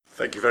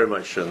Thank you very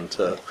much, and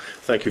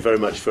thank you very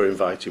much for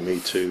inviting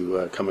me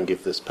to come and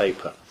give this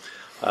paper.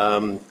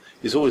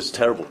 It's always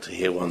terrible to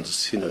hear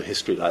one's,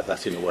 history like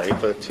that in a way,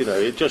 but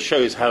it just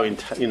shows how,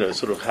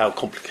 how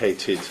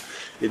complicated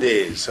it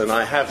is. And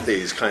I have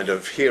these kind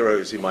of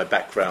heroes in my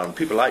background,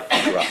 people like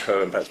Peter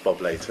Rucko and perhaps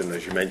Bob Layton,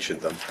 as you mentioned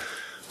them,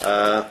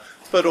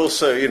 but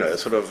also,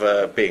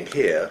 being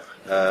here.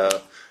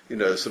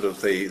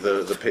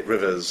 The Pitt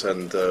Rivers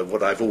and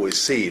what I've always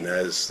seen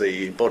as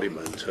the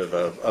embodiment of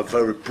a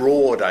very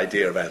broad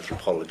idea of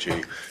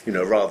anthropology,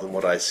 rather than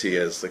what I see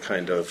as the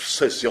kind of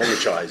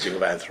sociologizing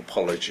of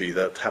anthropology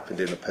that happened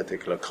in a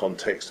particular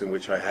context in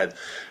which I've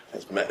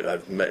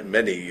met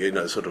many,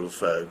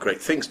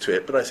 great things to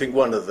it, but I think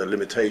one of the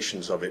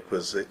limitations of it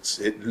was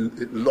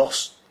it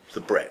lost the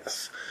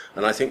breadth.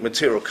 And I think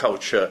material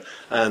culture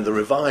and the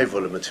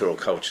revival of material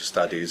culture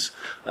studies,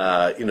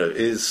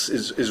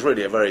 is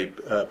really a very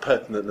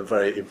pertinent and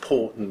very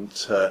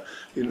important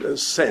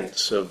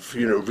sense of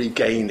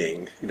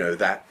regaining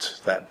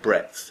that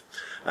breadth.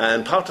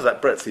 And part of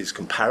that breadth is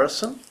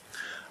comparison.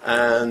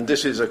 And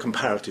this is a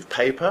comparative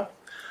paper,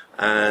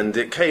 and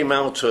it came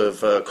out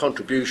of a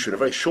contribution, a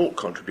very short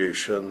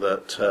contribution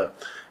that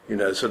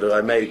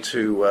I made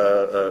to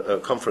a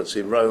conference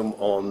in Rome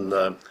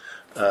on.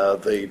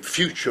 The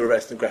future of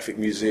ethnographic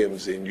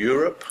museums in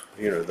Europe,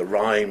 the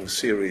RHYME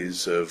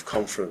series of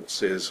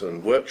conferences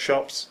and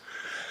workshops.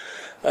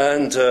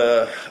 And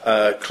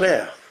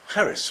Claire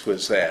Harris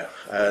was there,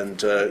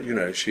 and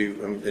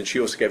she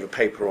also gave a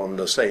paper on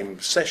the same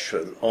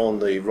session on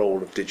the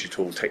role of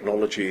digital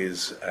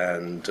technologies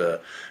and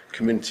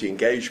community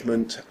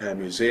engagement and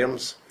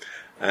museums.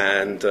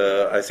 And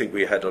I think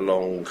we had a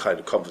long kind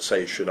of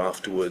conversation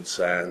afterwards,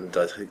 and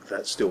I think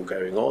that's still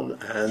going on.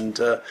 And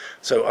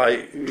so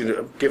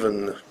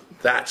given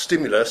that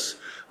stimulus,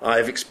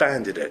 I've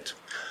expanded it.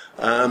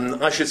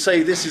 I should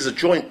say this is a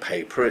joint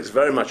paper. It's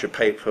very much a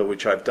paper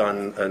which I've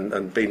done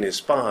and been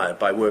inspired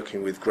by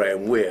working with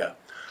Graham Weir,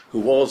 who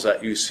was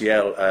at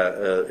UCL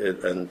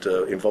and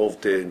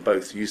involved in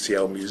both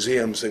UCL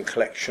museums and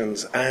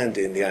collections and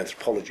in the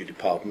anthropology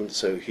department.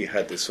 So he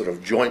had this sort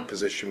of joint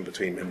position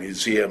between a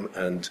museum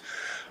and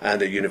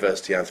a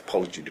university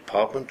anthropology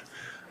department.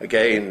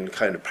 Again,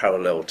 kind of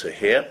parallel to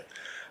here.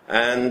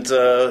 And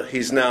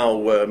he's now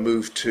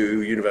moved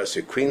to University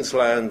of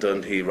Queensland,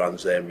 and he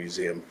runs their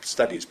museum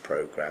studies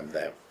program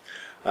there.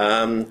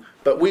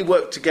 But we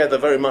work together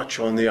very much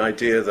on the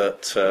idea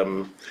that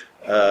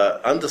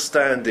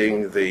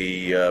understanding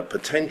the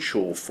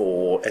potential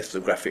for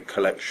ethnographic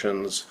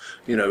collections,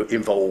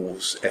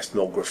 involves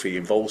ethnography,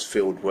 involves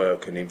field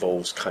work, and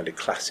involves kind of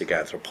classic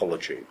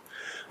anthropology.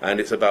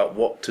 And it's about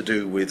what to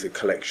do with the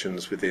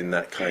collections within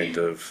that kind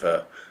of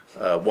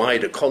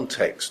wider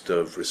context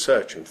of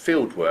research and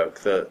field work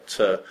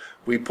that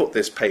we put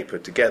this paper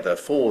together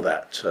for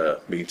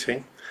that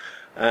meeting.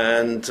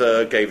 And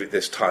gave it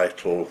this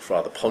title,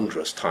 rather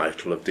ponderous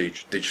title, of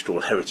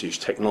Digital Heritage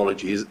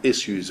Technologies,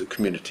 Issues of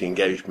Community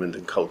Engagement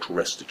and Cultural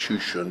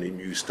Restitution in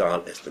New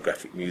Style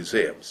Ethnographic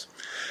Museums.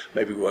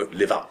 Maybe we won't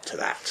live up to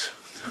that,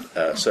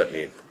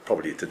 certainly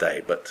probably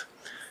today, but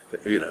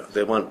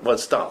one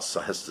has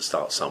to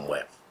start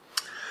somewhere.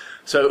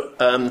 So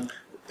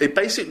it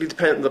basically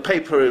depends. The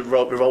paper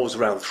revolves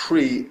around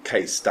 3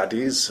 case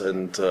studies,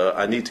 and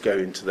I need to go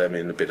into them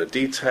in a bit of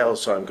detail.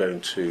 So I'm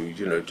going to,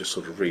 just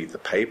sort of read the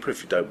paper,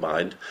 if you don't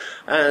mind,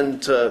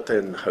 and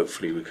then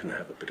hopefully we can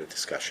have a bit of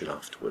discussion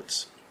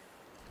afterwards.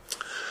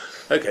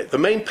 Okay, the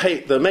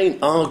main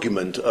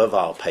argument of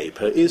our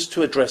paper is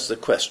to address the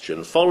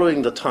question,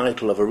 following the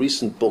title of a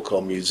recent book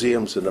on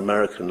museums and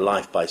American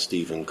life by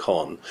Stephen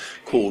Kahn,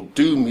 called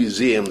 "Do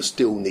Museums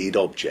Still Need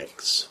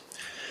Objects?"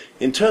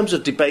 In terms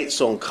of debates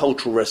on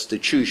cultural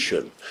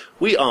restitution,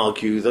 we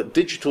argue that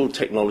digital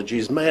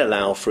technologies may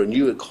allow for a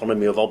new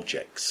economy of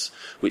objects,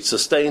 which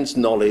sustains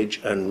knowledge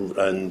and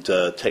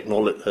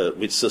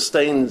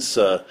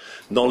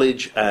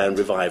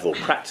revival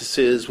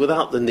practices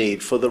without the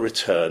need for the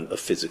return of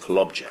physical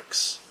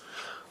objects.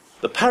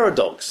 The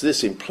paradox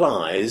this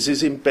implies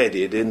is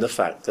embedded in the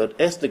fact that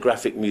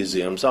ethnographic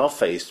museums are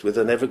faced with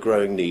an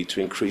ever-growing need to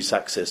increase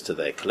access to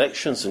their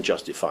collections and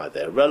justify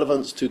their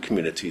relevance to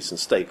communities and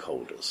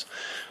stakeholders.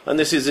 And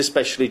this is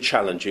especially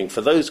challenging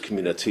for those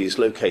communities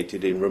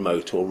located in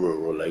remote or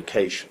rural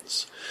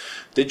locations.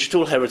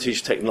 Digital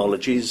heritage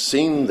technologies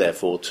seem,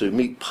 therefore, to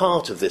meet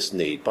part of this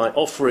need by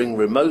offering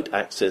remote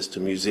access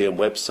to museum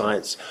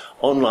websites,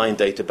 online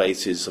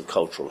databases of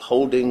cultural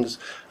holdings,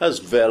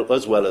 as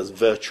well as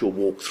virtual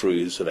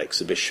walkthroughs of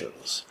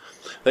exhibitions.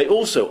 They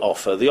also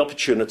offer the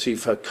opportunity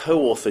for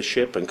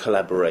co-authorship and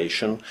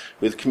collaboration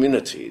with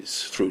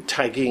communities through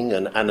tagging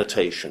and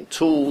annotation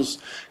tools,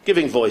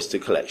 giving voice to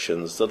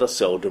collections that are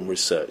seldom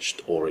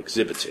researched or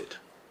exhibited.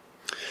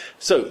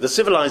 So, the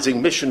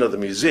civilizing mission of the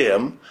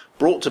museum,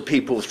 brought to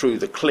people through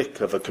the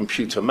click of a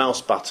computer mouse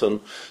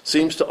button,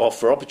 seems to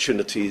offer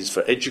opportunities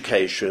for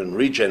education,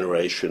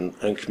 regeneration,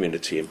 and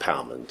community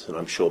empowerment. And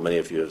I'm sure many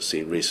of you have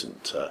seen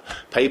recent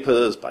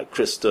papers by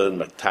Kristen,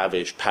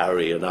 McTavish,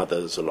 Parry, and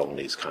others along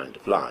these kind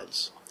of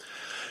lines.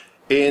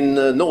 In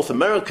North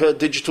America,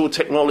 digital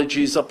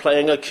technologies are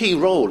playing a key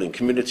role in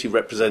community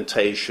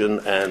representation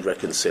and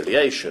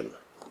reconciliation.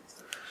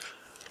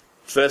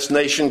 First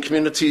Nation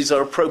communities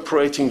are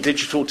appropriating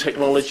digital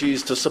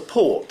technologies to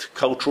support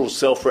cultural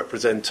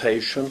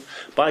self-representation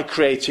by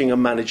creating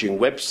and managing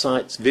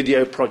websites,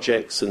 video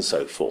projects, and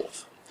so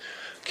forth.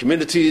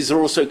 Communities are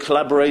also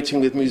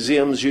collaborating with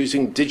museums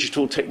using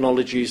digital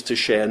technologies to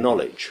share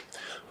knowledge.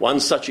 One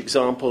such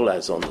example,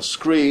 as on the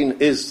screen,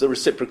 is the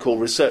Reciprocal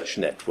Research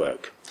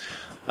Network,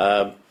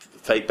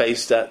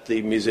 based at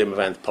the Museum of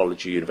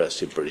Anthropology,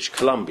 University of British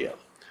Columbia.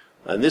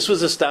 And this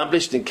was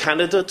established in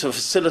Canada to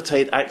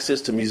facilitate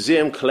access to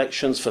museum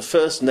collections for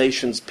First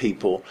Nations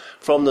people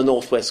from the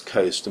Northwest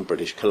Coast and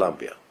British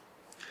Columbia.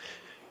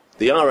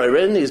 The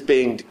RRN is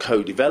being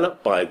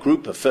co-developed by a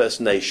group of First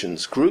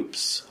Nations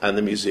groups and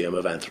the Museum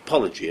of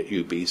Anthropology at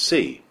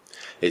UBC.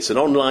 It's an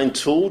online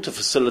tool to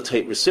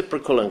facilitate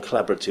reciprocal and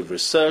collaborative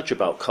research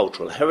about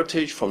cultural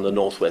heritage from the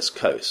Northwest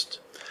Coast.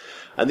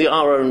 And the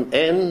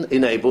RRN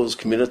enables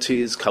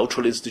communities,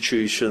 cultural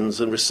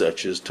institutions, and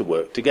researchers to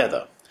work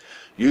together.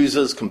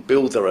 Users can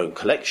build their own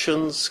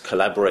collections,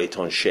 collaborate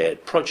on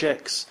shared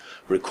projects,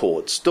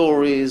 record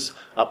stories,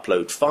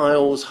 upload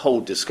files,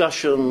 hold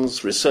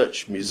discussions,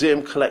 research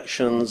museum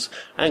collections,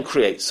 and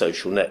create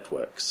social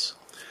networks.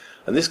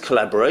 And this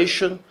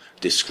collaboration,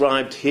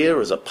 described here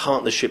as a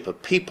partnership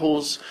of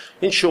peoples,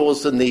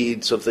 ensures the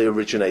needs of the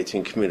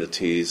originating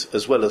communities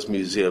as well as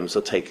museums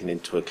are taken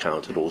into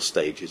account at all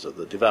stages of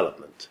the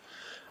development.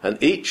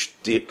 And each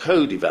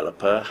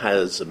co-developer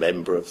has a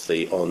member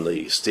on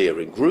the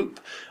steering group,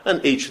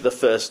 and each of the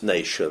First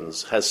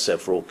Nations has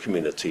several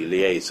community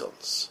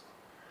liaisons.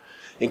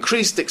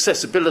 Increased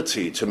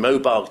accessibility to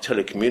mobile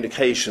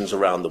telecommunications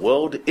around the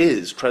world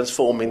is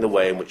transforming the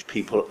way in which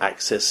people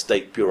access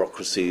state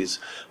bureaucracies,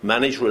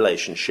 manage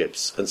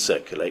relationships, and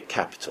circulate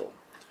capital.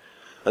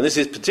 And this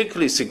is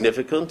particularly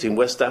significant in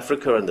West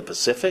Africa and the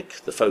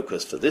Pacific, the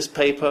focus for this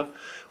paper,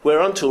 where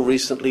until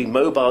recently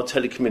mobile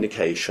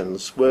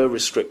telecommunications were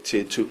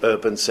restricted to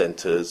urban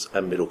centres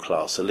and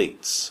middle-class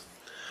elites.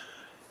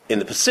 In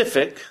the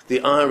Pacific, the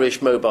Irish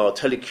mobile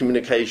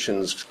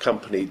telecommunications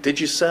company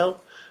Digicel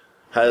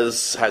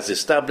has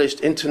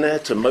established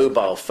internet and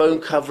mobile phone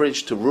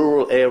coverage to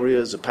rural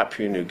areas of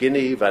Papua New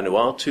Guinea,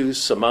 Vanuatu,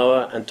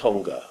 Samoa, and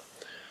Tonga.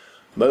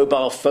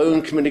 Mobile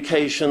phone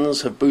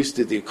communications have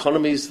boosted the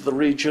economies of the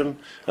region,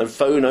 and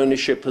phone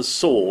ownership has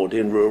soared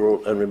in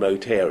rural and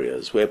remote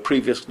areas, where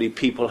previously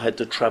people had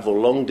to travel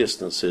long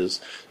distances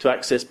to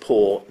access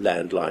poor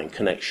landline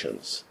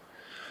connections.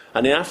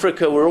 And in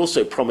Africa, we're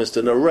also promised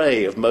an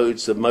array of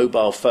modes of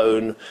mobile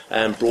phone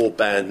and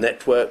broadband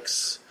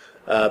networks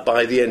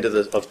by the end of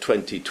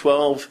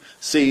 2012,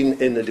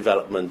 seen in the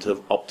development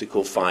of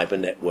optical fibre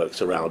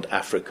networks around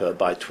Africa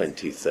by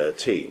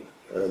 2013.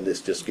 And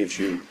this just gives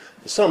you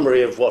a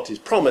summary of what is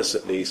promised,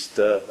 at least,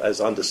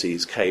 as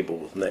underseas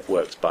cable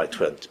networks by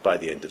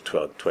the end of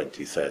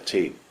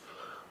 2013.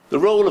 The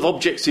role of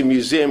objects in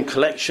museum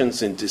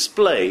collections and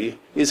display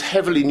is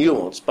heavily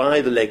nuanced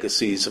by the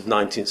legacies of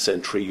 19th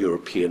century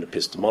European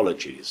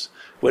epistemologies,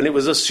 when it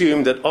was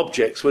assumed that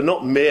objects were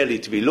not merely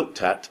to be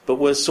looked at, but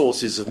were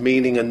sources of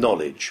meaning and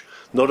knowledge,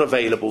 not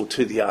available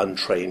to the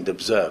untrained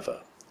observer.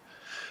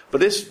 But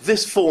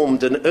this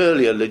formed an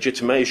earlier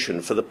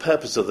legitimation for the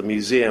purpose of the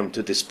museum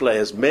to display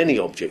as many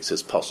objects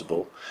as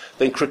possible.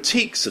 Then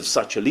critiques of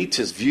such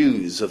elitist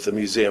views of the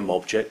museum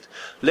object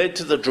led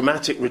to the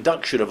dramatic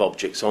reduction of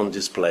objects on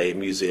display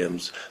in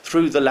museums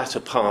through the latter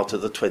part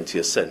of the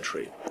 20th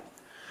century.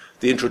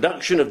 The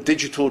introduction of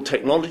digital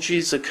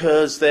technologies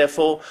occurs,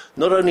 therefore,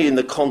 not only in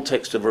the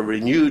context of a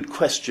renewed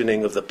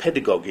questioning of the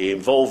pedagogy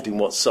involved in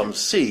what some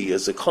see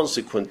as a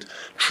consequent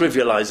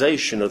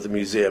trivialization of the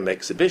museum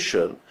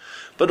exhibition,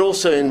 but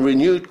also in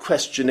renewed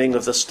questioning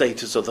of the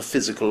status of the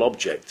physical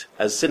object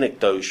as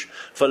synecdoche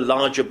for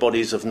larger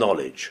bodies of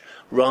knowledge,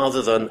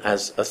 rather than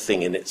as a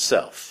thing in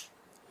itself.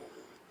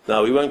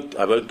 Now, I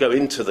won't go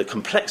into the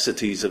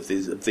complexities of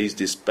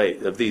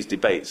these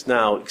debates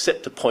now,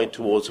 except to point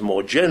towards a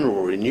more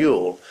general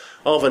renewal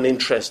of an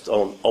interest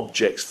on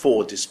objects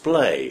for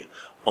display,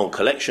 on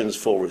collections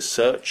for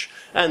research,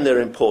 and their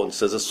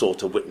importance as a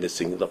sort of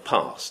witnessing of the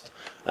past.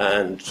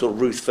 And so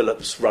Ruth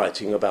Phillips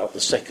writing about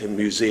the second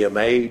museum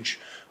age,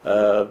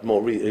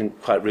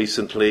 quite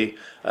recently,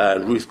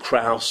 and Ruth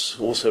Krauss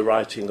also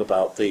writing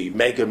about the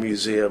mega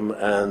museum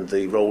and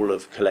the role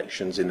of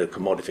collections in the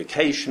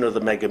commodification of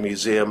the mega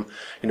museum,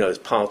 as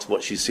part of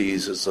what she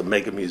sees as a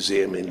mega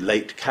museum in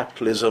late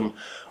capitalism,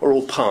 are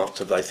all part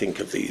of, I think,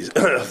 of these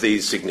of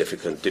these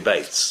significant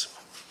debates.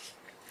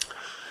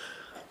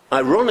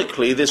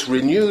 Ironically, this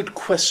renewed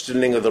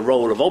questioning of the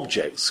role of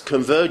objects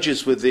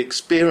converges with the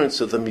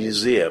experience of the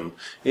museum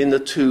in the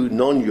two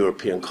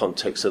non-European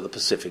contexts of the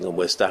Pacific and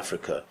West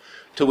Africa,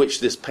 to which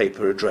this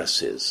paper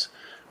addresses,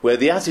 where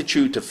the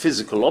attitude to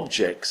physical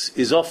objects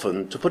is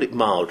often, to put it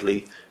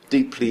mildly,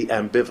 deeply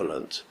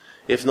ambivalent,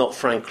 if not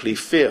frankly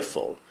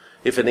fearful,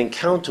 if an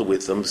encounter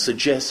with them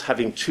suggests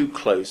having too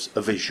close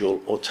a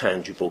visual or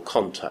tangible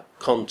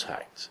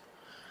contact.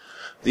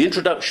 The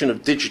introduction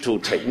of digital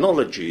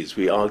technologies,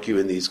 we argue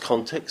in these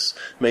contexts,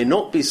 may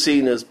not be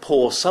seen as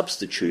poor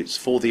substitutes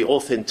for the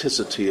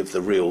authenticity of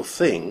the real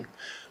thing,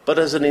 but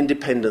as an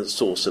independent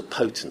source of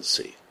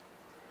potency.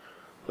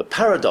 The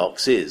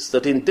paradox is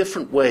that in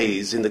different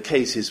ways in the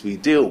cases we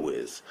deal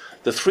with,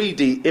 the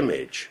 3D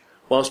image,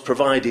 whilst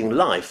providing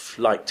life,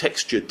 like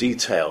textured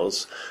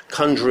details,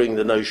 conjuring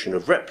the notion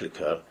of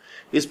replica,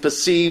 is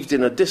perceived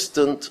in a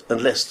distant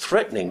and less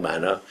threatening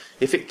manner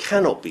if it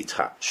cannot be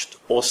touched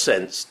or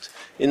sensed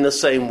in the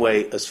same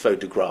way as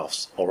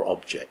photographs or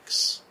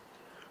objects.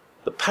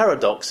 The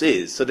paradox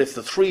is that if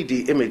the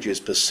 3D image is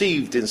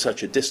perceived in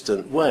such a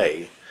distant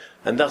way,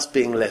 and thus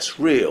being less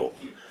real,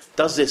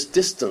 does this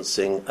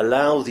distancing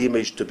allow the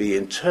image to be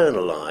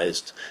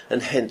internalized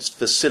and hence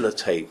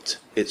facilitate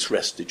its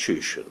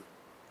restitution?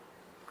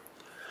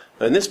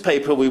 In this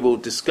paper we will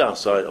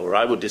discuss, or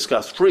I will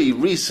discuss, 3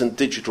 recent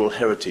digital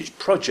heritage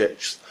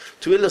projects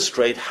to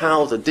illustrate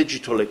how the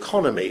digital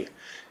economy,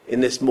 in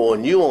this more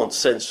nuanced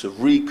sense of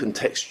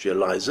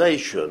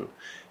recontextualization,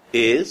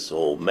 is,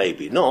 or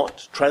maybe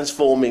not,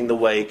 transforming the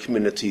way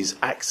communities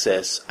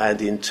access and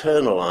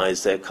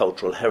internalize their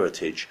cultural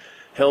heritage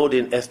held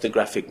in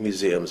ethnographic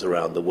museums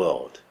around the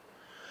world.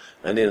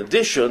 And in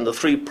addition, the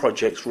 3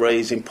 projects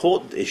raise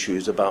important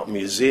issues about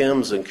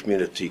museums and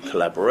community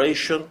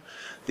collaboration,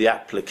 the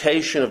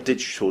application of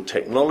digital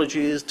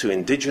technologies to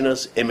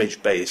indigenous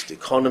image-based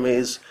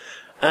economies,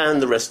 and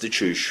the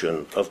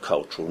restitution of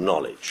cultural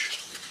knowledge.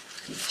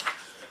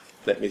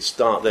 Let me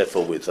start,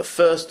 therefore, with the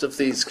first of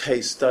these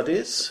case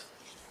studies.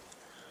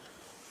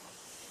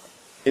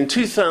 In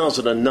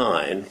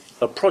 2009,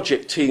 a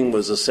project team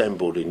was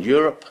assembled in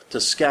Europe to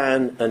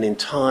scan an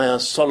entire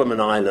Solomon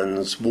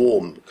Islands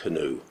warm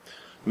canoe,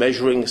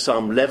 measuring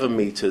some 11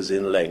 metres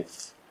in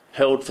length,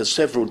 held for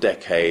several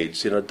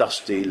decades in a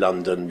dusty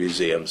London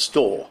museum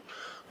store,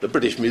 the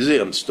British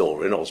Museum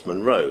store in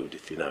Osmond Road,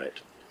 if you know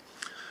it.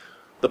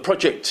 The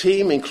project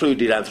team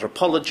included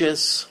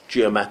anthropologists,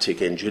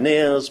 geomatic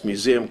engineers,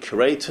 museum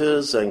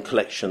curators and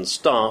collection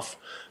staff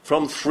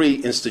from 3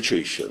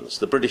 institutions,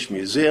 the British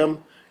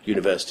Museum,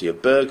 University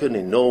of Bergen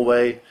in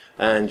Norway,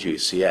 and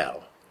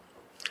UCL.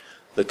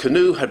 The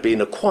canoe had been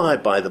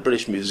acquired by the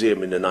British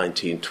Museum in the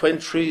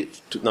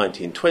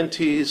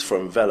 1920s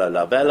from Vella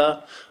La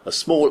Vella, a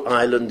small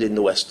island in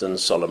the western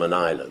Solomon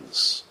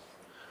Islands.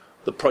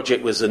 The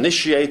project was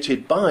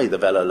initiated by the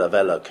Vella La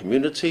Vella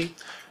community,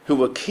 who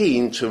were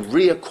keen to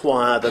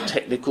reacquire the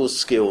technical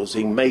skills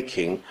in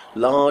making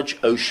large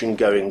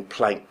ocean-going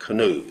plank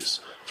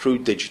canoes through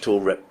digital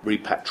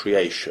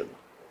repatriation.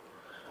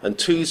 And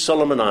 2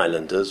 Solomon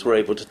Islanders were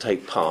able to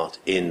take part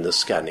in the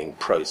scanning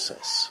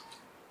process.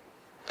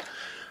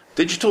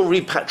 Digital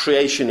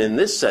repatriation in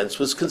this sense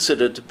was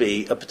considered to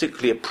be a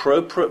particularly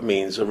appropriate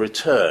means of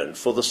return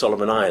for the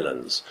Solomon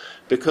Islands,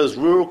 because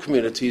rural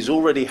communities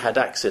already had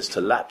access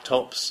to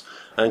laptops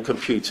and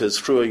computers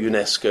through a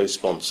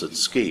UNESCO-sponsored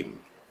scheme.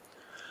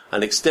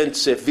 An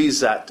extensive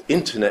VSAT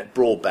internet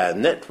broadband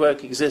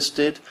network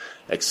existed,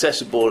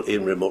 accessible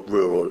in remote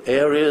rural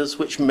areas,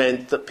 which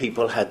meant that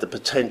people had the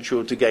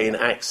potential to gain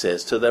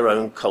access to their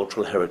own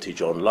cultural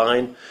heritage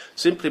online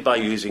simply by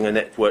using a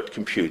networked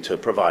computer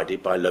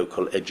provided by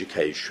local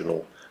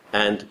educational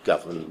and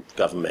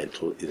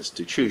governmental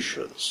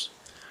institutions.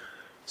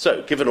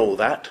 So, given all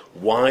that,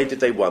 why did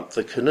they want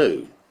the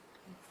canoe?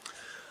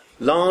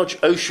 Large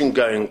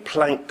ocean-going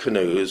plank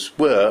canoes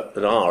were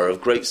and are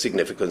of great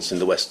significance in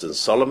the Western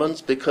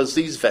Solomons because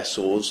these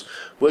vessels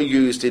were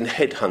used in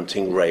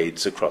headhunting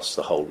raids across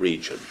the whole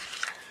region.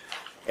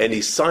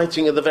 Any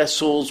sighting of the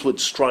vessels would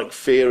strike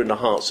fear in the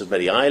hearts of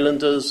many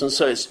islanders, and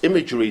so its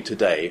imagery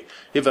today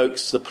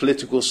evokes the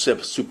political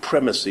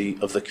supremacy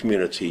of the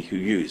community who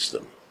used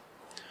them.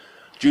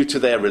 Due to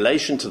their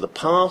relation to the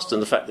past and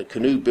the fact that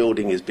canoe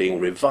building is being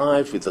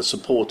revived with the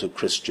support of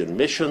Christian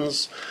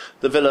missions,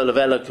 the Vella La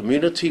Vella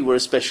community were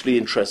especially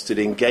interested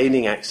in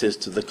gaining access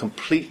to the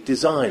complete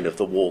design of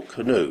the war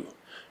canoe,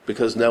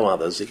 because no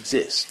others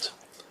exist.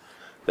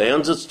 They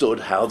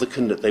understood how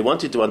they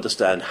wanted to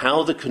understand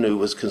how the canoe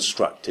was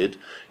constructed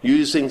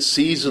using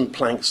seasoned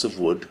planks of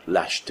wood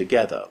lashed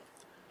together.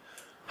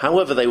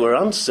 However, they were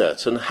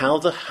uncertain how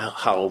the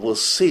hull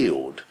was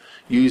sealed,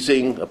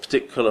 using a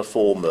particular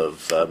form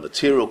of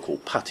material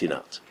called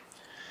patinat.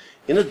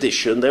 In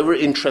addition, they were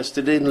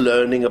interested in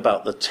learning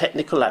about the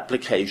technical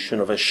application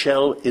of a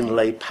shell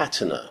inlay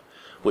patina,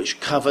 which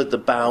covered the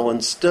bow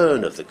and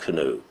stern of the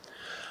canoe,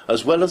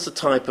 as well as the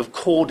type of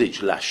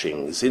cordage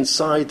lashings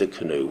inside the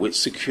canoe which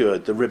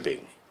secured the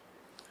ribbing.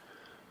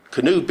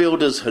 Canoe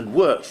builders had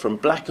worked from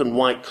black and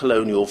white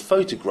colonial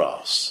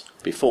photographs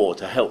before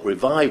to help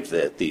revive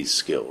these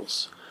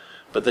skills,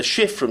 but the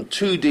shift from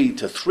 2D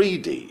to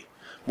 3D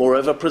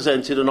moreover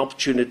presented an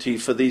opportunity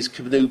for these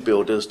canoe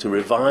builders to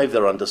revive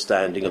their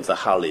understanding of the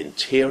hull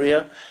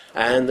interior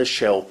and the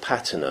shell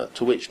patina,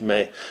 to which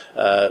many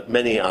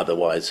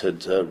otherwise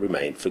had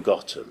remained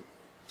forgotten.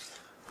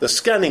 The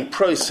scanning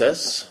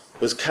process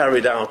was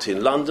carried out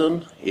in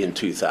London in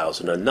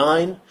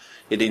 2009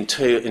 It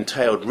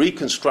entailed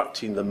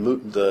reconstructing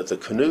the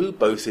canoe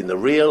both in the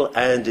real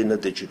and in the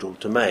digital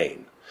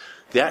domain.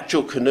 The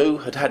actual canoe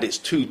had had its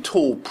two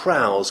tall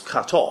prows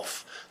cut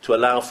off to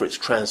allow for its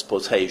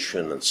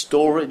transportation and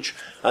storage,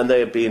 and they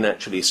had been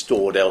actually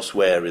stored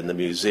elsewhere in the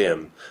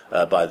museum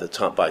by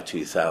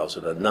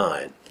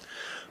 2009.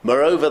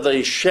 Moreover,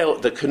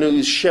 the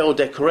canoe's shell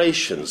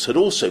decorations had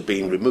also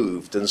been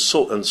removed and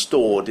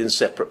stored in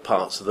separate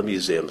parts of the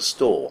museum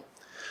store.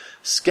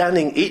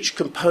 Scanning each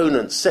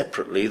component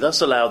separately thus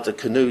allowed the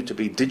canoe to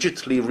be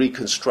digitally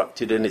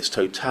reconstructed in its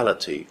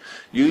totality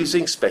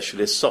using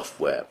specialist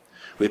software,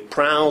 with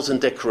prows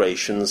and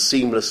decorations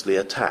seamlessly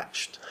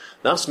attached,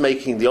 thus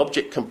making the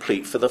object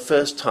complete for the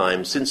first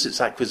time since its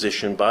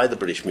acquisition by the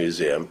British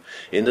Museum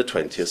in the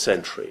 20th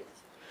century.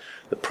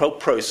 The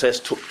process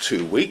took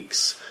 2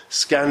 weeks,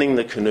 scanning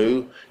the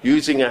canoe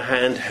using a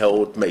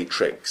handheld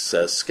matrix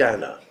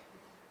scanner.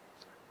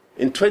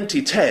 In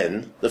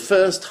 2010, the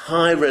first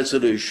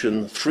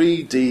high-resolution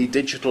 3D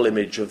digital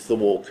image of the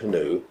war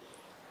canoe,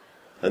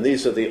 and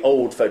these are the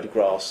old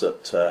photographs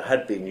that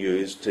had been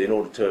used in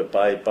order to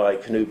by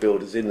canoe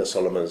builders in the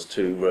Solomons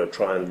to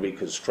try and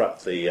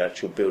reconstruct the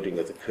actual building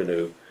of the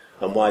canoe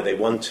and why they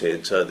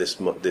wanted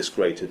this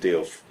greater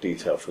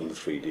detail from the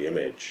 3D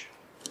image.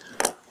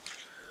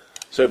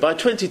 So by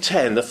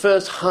 2010, the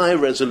first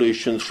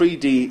high-resolution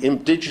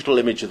 3D digital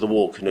image of the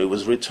war canoe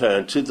was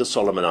returned to the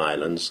Solomon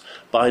Islands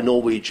by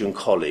Norwegian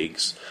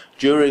colleagues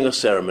during a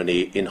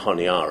ceremony in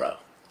Honiara.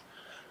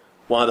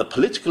 While the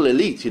political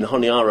elite in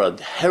Honiara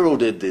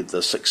heralded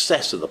the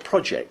success of the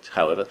project,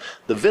 however,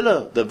 the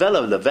Vella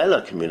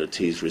Lavella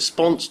community's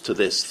response to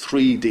this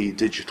 3D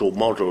digital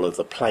model of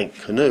the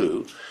plank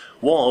canoe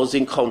was,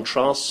 in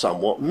contrast,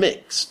 somewhat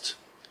mixed.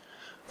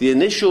 The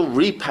initial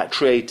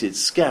repatriated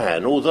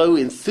scan, although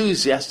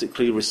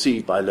enthusiastically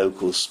received by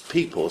local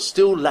people,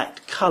 still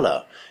lacked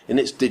colour in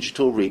its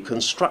digital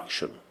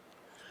reconstruction.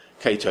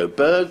 Cato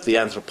Berg, the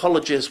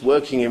anthropologist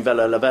working in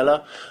Vella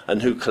Lavella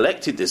and who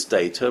collected this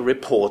data,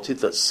 reported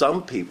that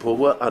some people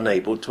were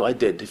unable to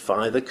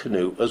identify the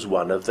canoe as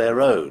one of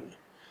their own.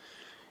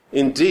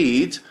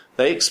 Indeed,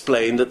 they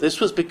explained that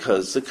this was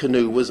because the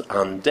canoe was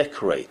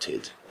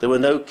undecorated. There were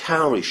no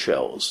cowrie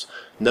shells,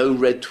 no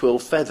red twill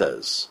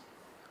feathers.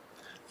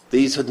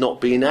 These had not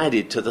been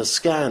added to the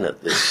scan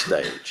at this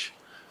stage,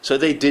 so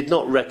they did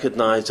not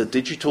recognize a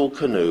digital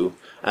canoe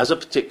as a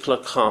particular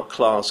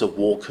class of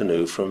war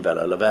canoe from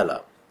Vella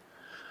Lavella.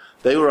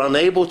 They were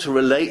unable to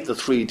relate the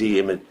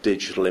 3D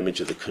digital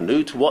image of the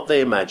canoe to what they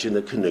imagined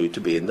the canoe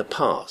to be in the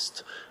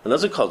past, and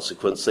as a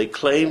consequence they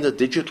claimed the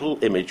digital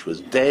image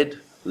was dead,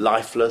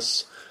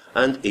 lifeless,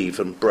 and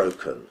even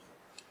broken.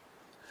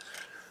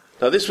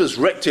 Now this was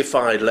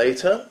rectified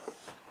later,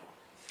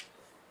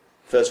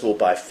 first of all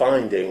by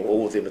finding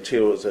all the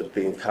materials that had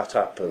been cut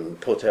up and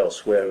put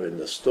elsewhere in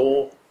the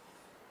store,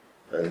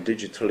 and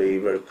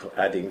digitally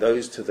adding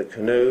those to the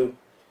canoe,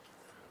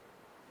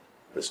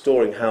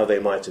 restoring how they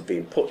might have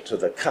been put to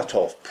the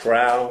cut-off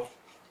prow,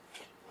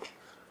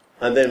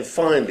 and then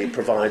finally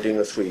providing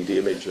a 3D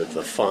image of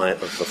the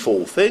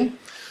full thing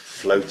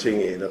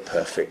floating in a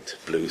perfect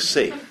blue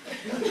sea.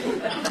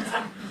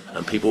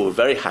 And people were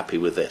very happy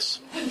with this.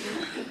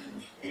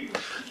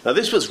 Now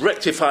this was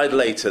rectified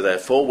later,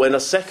 therefore, when a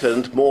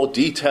second, more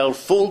detailed,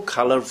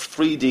 full-colour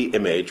 3D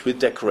image with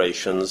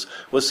decorations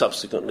was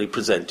subsequently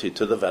presented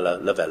to the Vella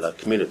Lavella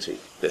community,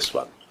 this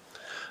one.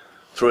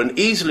 Through an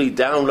easily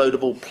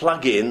downloadable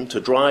plug-in to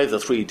drive the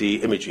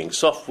 3D imaging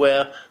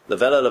software, the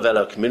Vella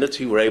Lavella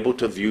community were able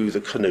to view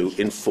the canoe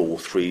in full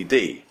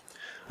 3D.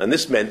 And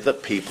this meant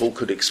that people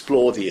could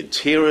explore the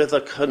interior of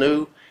the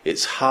canoe,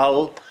 its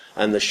hull,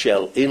 and the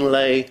shell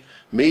inlay,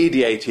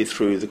 mediated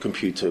through the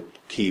computer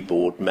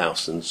keyboard,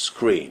 mouse and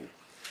screen.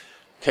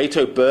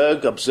 Cato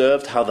Berg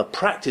observed how the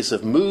practice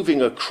of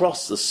moving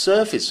across the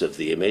surface of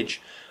the image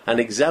and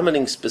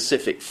examining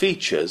specific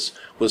features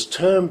was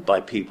termed by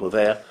people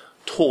there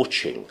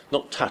torching,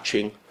 not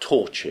touching,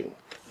 torching,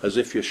 as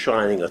if you're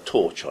shining a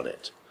torch on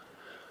it.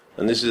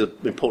 And this is an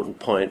important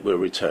point we'll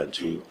return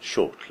to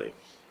shortly.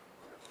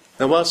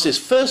 Now, whilst this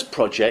first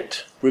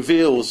project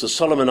reveals the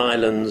Solomon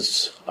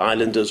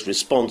Islanders'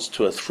 response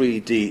to a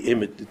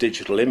 3D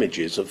digital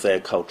images of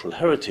their cultural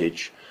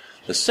heritage,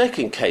 the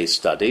second case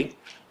study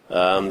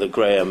that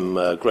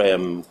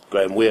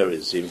Graham Weir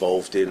is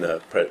involved in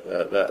at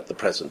the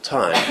present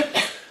time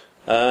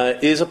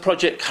is a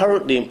project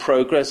currently in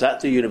progress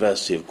at the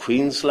University of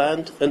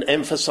Queensland and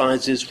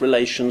emphasises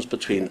relations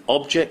between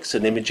objects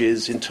and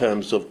images in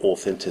terms of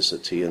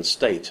authenticity and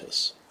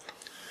status.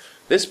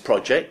 This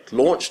project,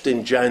 launched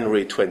in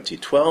January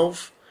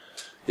 2012,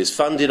 is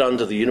funded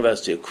under the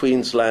University of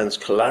Queensland's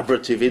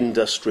Collaborative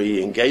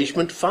Industry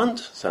Engagement Fund.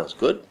 Sounds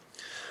good.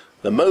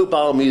 The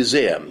Mobile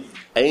Museum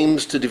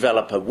aims to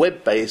develop a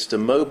web-based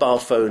and mobile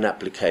phone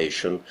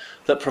application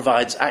that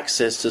provides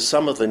access to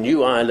some of the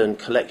New Ireland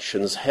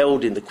collections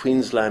held in the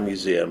Queensland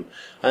Museum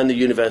and the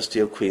University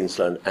of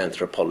Queensland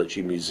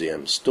Anthropology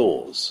Museum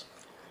stores.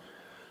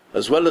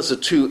 As well as the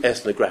two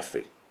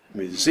ethnographic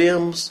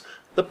museums,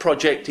 the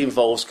project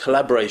involves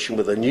collaboration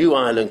with a New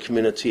Ireland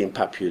community in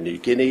Papua New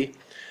Guinea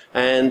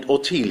and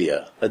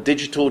Ortilia, a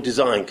digital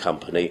design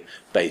company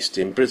based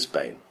in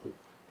Brisbane.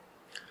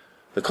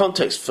 The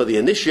context for the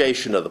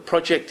initiation of the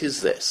project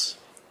is this.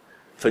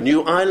 For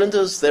New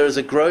Islanders, there is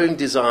a growing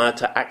desire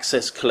to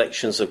access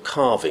collections of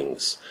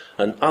carvings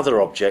and other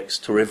objects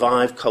to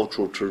revive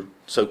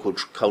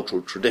so-called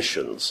cultural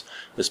traditions,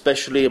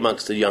 especially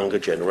amongst the younger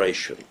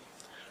generation.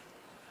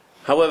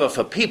 However,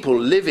 for people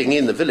living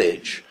in the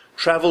village,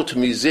 travel to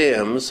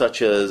museums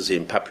such as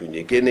in Papua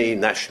New Guinea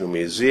National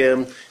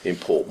Museum, in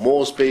Port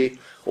Moresby,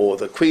 or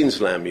the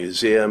Queensland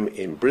Museum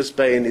in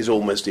Brisbane is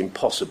almost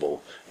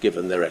impossible,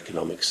 given their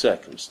economic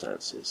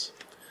circumstances.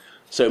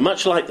 So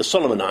much like the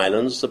Solomon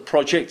Islands, the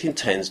project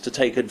intends to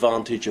take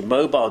advantage of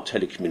mobile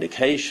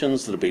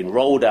telecommunications that have been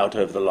rolled out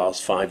over the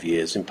last 5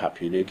 years in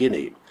Papua New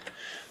Guinea.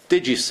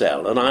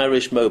 Digicel, an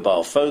Irish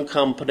mobile phone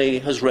company,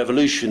 has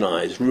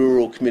revolutionised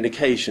rural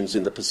communications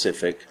in the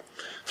Pacific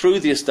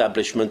through the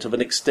establishment of an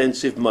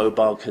extensive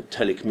mobile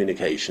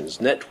telecommunications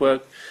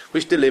network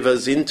which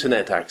delivers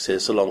internet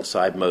access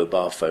alongside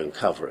mobile phone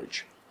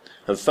coverage.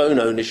 And phone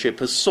ownership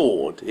has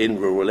soared in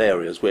rural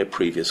areas where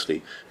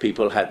previously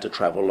people had to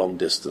travel long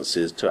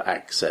distances to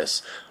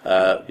access,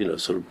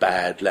 sort of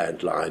bad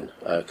landline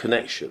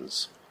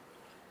connections.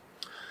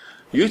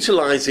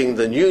 Utilising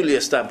the newly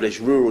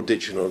established Rural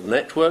Digital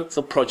Network,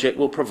 the project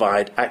will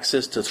provide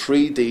access to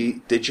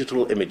 3D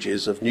digital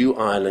images of New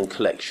Ireland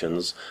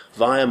collections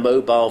via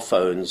mobile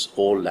phones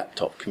or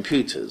laptop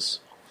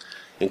computers.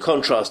 In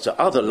contrast to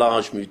other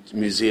large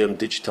museum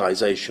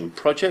digitisation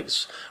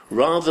projects,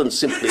 rather than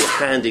simply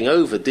handing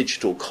over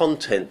digital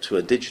content to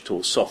a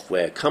digital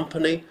software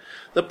company,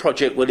 the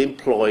project will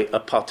employ a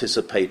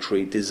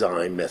participatory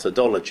design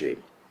methodology.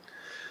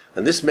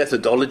 And this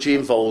methodology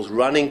involves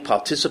running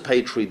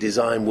participatory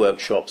design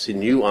workshops in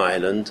New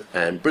Ireland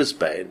and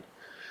Brisbane.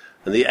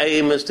 And the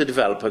aim is to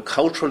develop a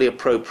culturally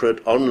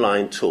appropriate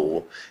online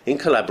tool in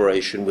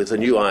collaboration with the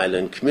New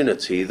Ireland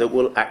community that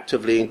will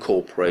actively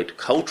incorporate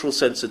cultural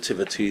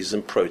sensitivities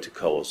and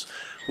protocols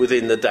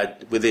within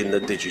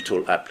the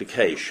digital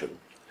application.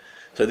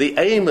 So the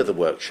aim of the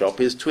workshop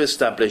is to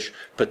establish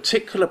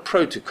particular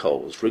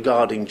protocols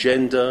regarding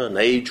gender and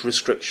age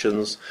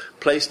restrictions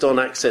placed on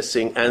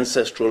accessing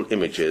ancestral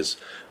images,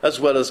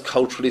 as well as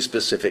culturally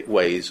specific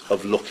ways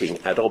of looking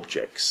at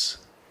objects.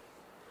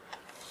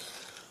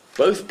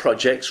 Both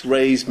projects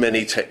raise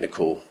many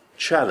technical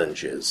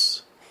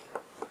challenges,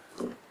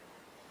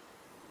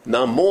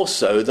 none more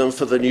so than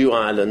for the New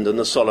Ireland and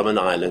the Solomon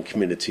Island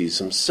communities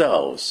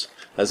themselves,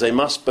 as they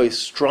must both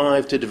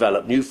strive to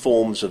develop new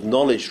forms of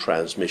knowledge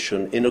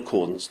transmission in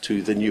accordance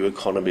to the new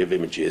economy of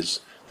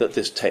images that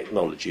this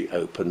technology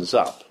opens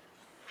up.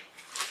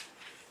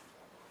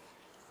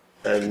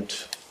 And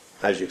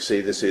as you can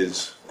see, this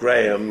is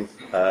Graham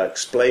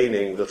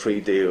explaining the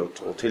 3D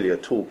Ortilia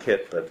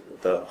toolkit,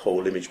 but the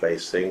whole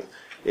image-based thing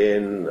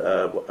in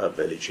a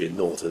village in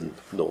northern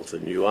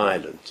New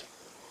Ireland.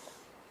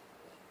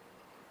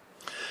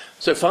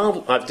 So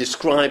far, I've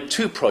described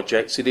two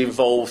projects that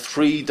involve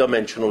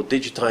three-dimensional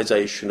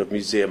digitisation of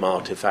museum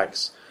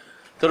artefacts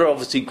that are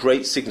obviously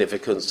great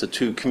significance to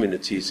two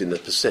communities in the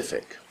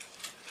Pacific.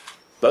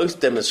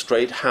 Both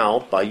demonstrate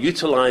how, by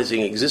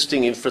utilising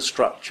existing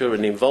infrastructure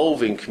and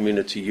involving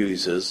community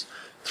users,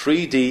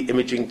 3D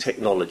imaging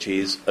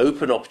technologies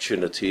open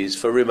opportunities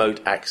for remote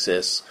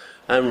access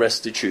and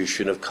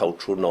restitution of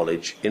cultural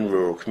knowledge in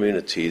rural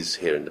communities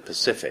here in the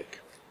Pacific.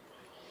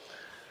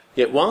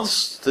 Yet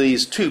whilst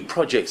these two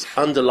projects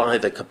underlie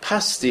the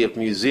capacity of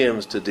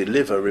museums to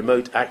deliver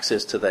remote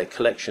access to their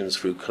collections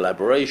through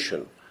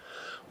collaboration,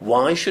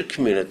 why should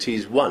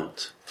communities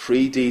want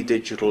 3D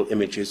digital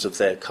images of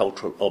their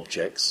cultural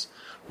objects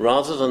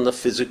rather than the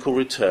physical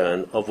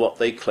return of what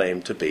they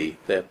claim to be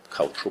their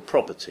cultural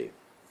property?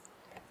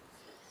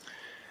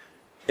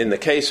 In the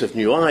case of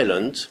New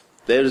Ireland,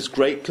 there is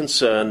great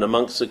concern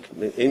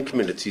in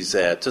communities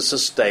there to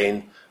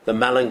sustain the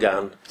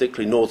Malangan,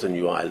 particularly northern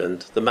New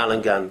Ireland, the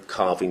Malangan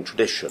carving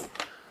tradition,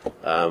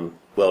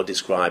 well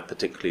described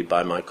particularly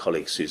by my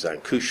colleague Suzanne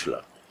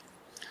Kuchler.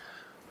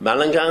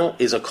 Malangan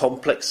is a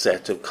complex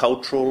set of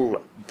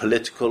cultural,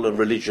 political and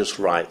religious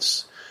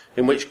rites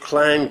in which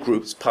clan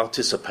groups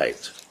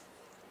participate.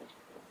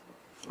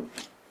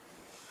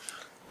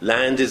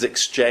 Land is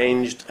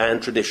exchanged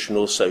and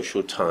traditional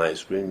social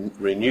ties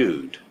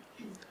renewed.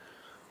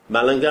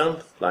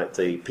 Malangan, like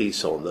the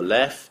piece on the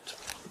left,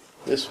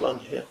 this one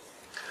here,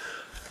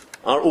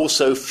 are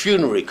also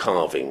funerary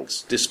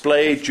carvings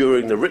displayed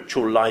during the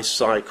ritual life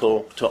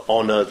cycle to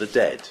honour the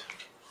dead.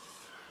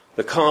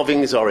 The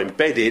carvings are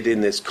embedded in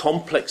this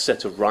complex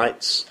set of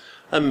rites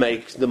and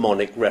make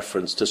mnemonic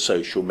reference to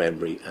social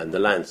memory and the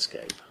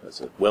landscape,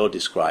 as well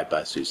described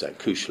by Suzanne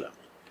Kuchler.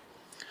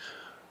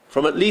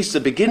 From at least the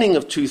beginning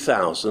of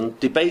 2000,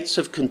 debates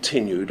have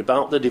continued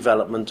about the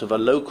development of a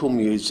local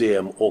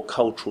museum or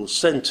cultural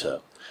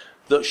centre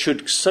that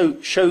should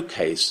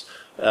showcase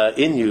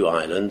in New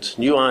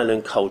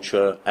Ireland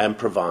culture and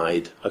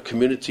provide a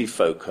community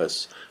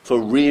focus for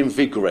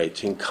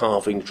reinvigorating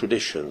carving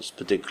traditions,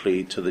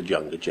 particularly to the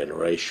younger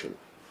generation.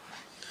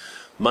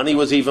 Money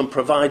was even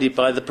provided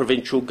by the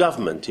provincial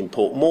government in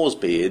Port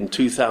Moresby in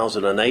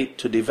 2008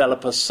 to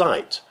develop a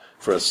site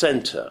for a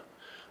centre,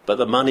 but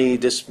the money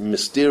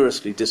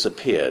mysteriously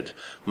disappeared,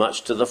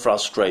 much to the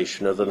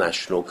frustration of the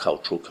National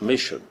Cultural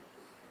Commission.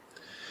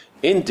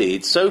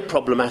 Indeed, so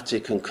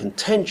problematic and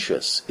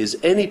contentious is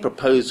any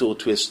proposal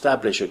to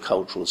establish a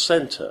cultural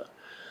centre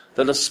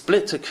that a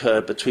split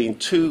occurred between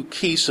two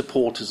key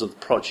supporters of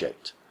the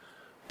project,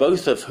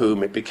 both of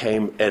whom, it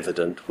became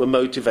evident, were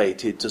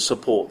motivated to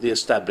support the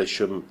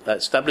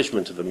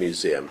establishment of a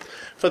museum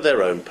for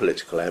their own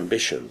political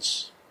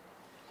ambitions.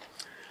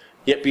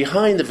 Yet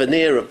behind the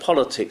veneer of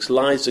politics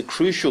lies a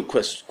crucial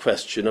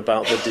question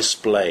about the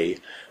display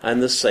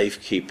and the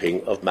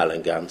safekeeping of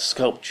Malangan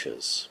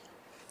sculptures.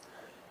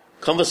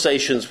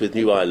 Conversations with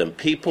New Ireland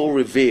people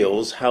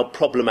reveals how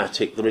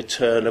problematic the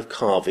return of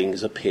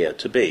carvings appear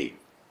to be.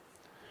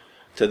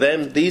 To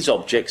them, these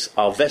objects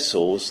are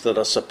vessels that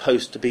are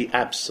supposed to be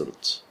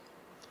absent.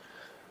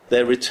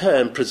 Their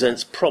return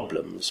presents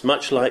problems,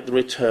 much like the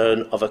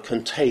return of a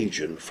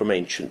contagion from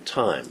ancient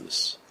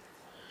times.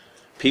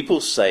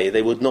 People say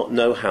they would not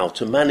know how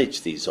to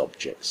manage these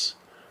objects.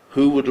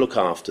 Who would look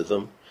after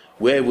them?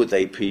 Where would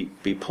they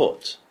be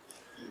put?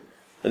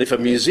 And if a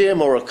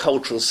museum or a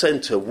cultural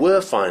centre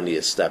were finally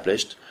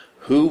established,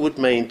 who would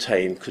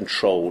maintain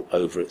control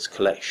over its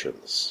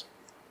collections?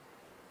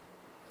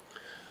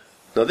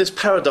 Now, this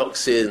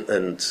paradox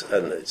and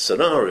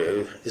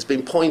scenario has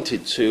been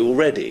pointed to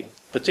already,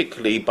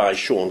 particularly by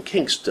Sean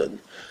Kingston,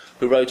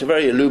 who wrote a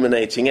very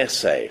illuminating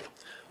essay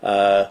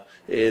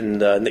in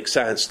Nick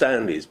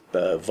Stanley's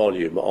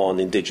volume on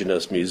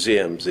Indigenous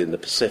museums in the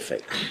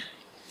Pacific.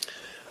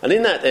 And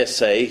in that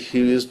essay,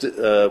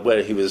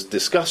 where he was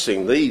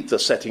discussing the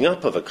setting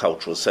up of a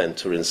cultural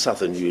centre in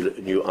southern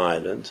New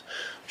Ireland,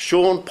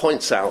 Sean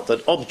points out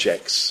that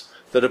objects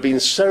that have been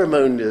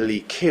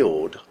ceremonially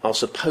killed are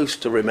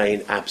supposed to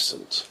remain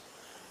absent.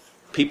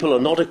 People are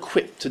not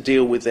equipped to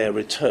deal with their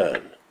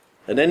return,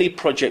 and any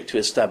project to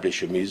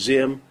establish a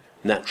museum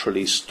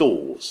naturally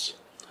stalls.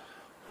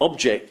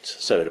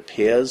 Objects, so it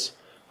appears,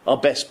 are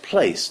best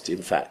placed,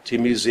 in fact,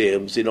 in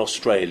museums in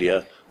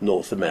Australia,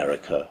 North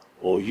America,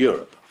 or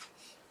Europe.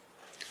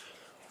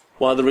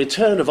 While the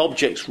return of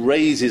objects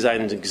raises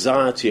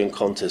anxiety and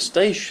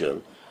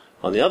contestation,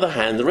 on the other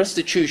hand, the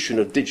restitution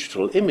of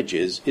digital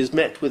images is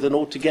met with an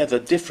altogether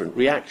different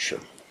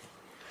reaction.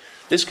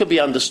 This can be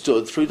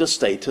understood through the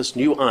status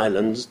New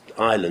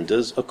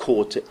Islanders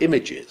accord to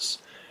images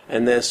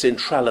and their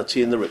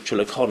centrality in the ritual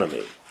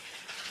economy.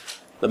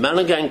 The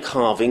Malangan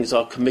carvings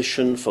are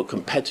commissioned for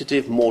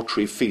competitive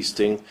mortuary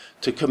feasting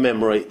to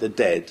commemorate the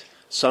dead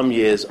some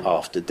years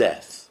after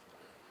death.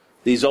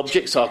 These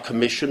objects are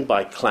commissioned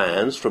by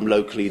clans from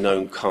locally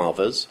known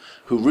carvers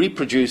who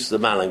reproduce the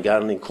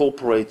Malangan,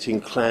 incorporating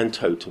clan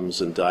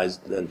totems and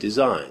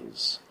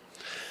designs.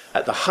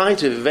 At the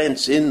height of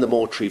events in the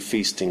mortuary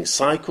feasting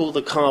cycle,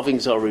 the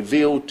carvings are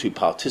revealed to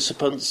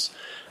participants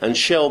and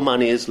shell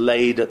money is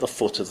laid at the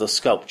foot of the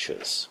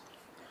sculptures.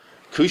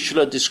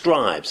 Kuchela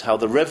describes how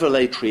the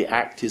revelatory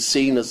act is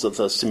seen as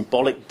the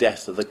symbolic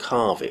death of the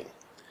carving.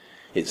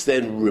 It's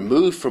then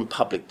removed from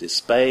public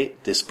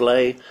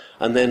display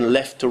and then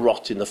left to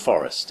rot in the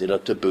forest in a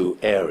taboo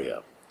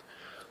area.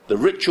 The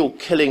ritual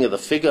killing of the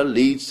figure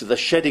leads to the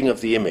shedding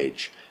of the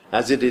image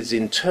as it is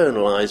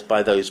internalized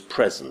by those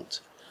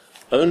present,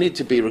 only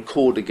to be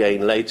recalled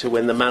again later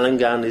when the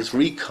Malangan is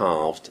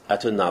recarved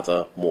at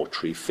another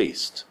mortuary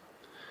feast.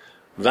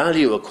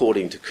 Value,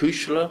 according to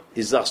Kuchela,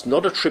 is thus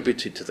not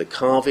attributed to the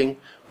carving,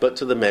 but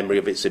to the memory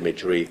of its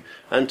imagery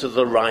and to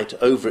the right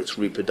over its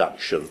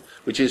reproduction,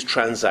 which is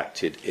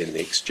transacted in the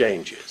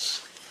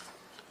exchanges.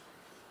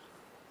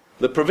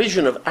 The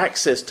provision of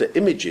access to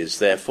images,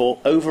 therefore,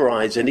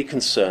 overrides any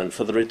concern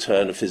for the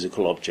return of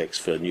physical objects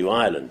for New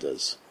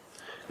Islanders.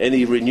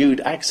 Any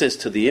renewed access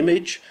to the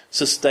image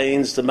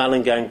sustains the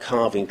Malangan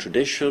carving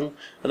tradition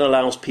and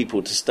allows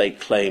people to stake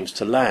claims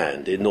to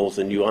land in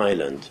northern New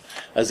Ireland,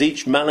 as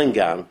each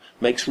Malangan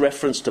makes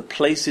reference to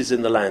places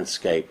in the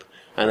landscape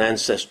and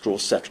ancestral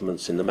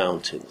settlements in the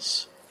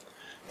mountains.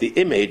 The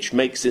image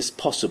makes this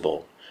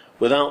possible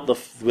without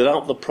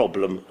the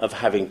problem of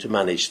having to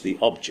manage the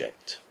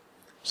object,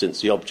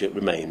 since the object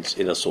remains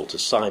in a sort of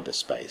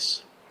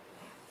cyberspace.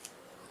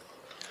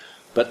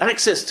 But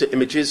access to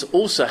images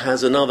also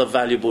has another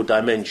valuable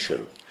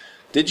dimension.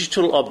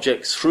 Digital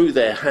objects, through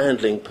their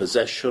handling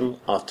possession,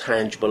 are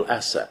tangible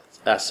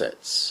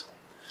assets.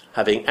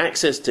 Having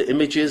access to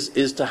images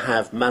is to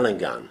have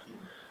Malangan.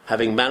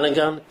 Having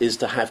Malangan is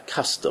to have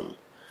custom.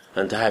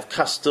 And to have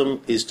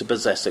custom is to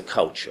possess a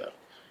culture.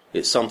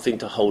 It's something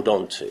to hold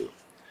on to.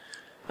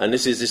 And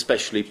this is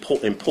especially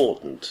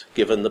important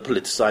given the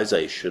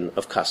politicisation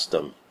of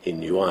custom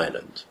in New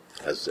Ireland,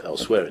 as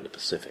elsewhere in the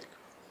Pacific.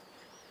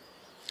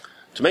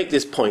 To make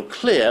this point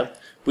clear,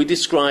 we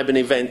describe an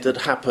event that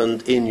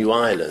happened in New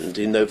Ireland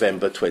in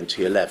November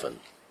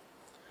 2011.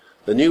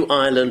 The New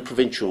Ireland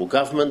provincial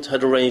government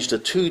had arranged a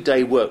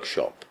 2-day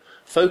workshop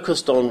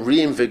focused on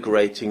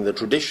reinvigorating the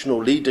traditional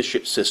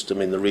leadership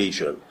system in the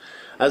region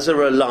as they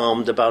were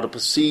alarmed about a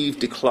perceived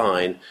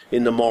decline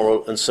in the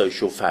moral and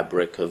social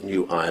fabric of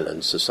New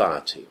Ireland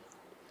society.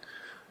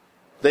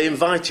 They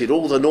invited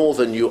all the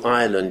Northern New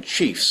Ireland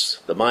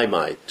chiefs, the Mai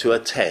Mai, to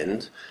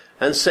attend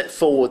and set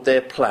forward their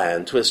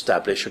plan to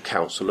establish a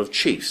Council of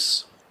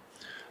Chiefs.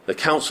 The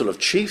Council of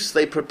Chiefs,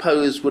 they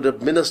proposed, would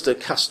administer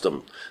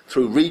custom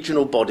through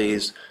regional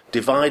bodies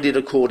divided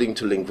according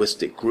to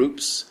linguistic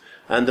groups,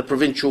 and the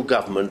provincial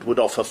government would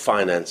offer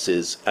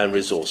finances and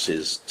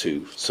resources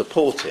to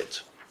support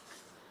it.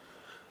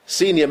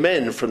 Senior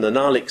men from the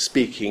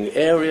Gaelic-speaking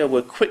area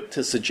were quick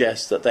to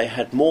suggest that they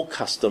had more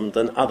custom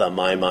than other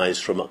Mai Mais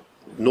from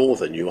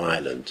Northern New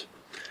Ireland.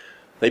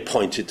 They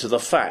pointed to the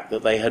fact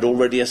that they had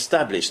already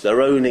established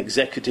their own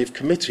executive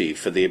committee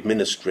for the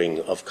administering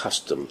of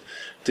custom,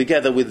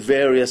 together with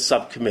various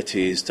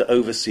subcommittees to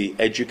oversee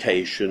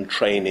education,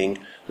 training,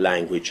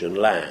 language and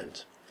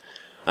land,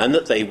 and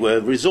that they were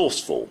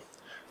resourceful.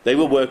 They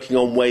were working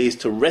on ways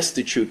to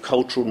restitute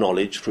cultural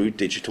knowledge through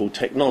digital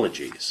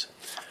technologies.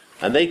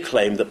 And they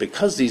claimed that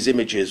because these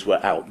images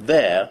were out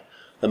there,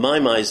 the Mai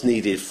Mais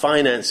needed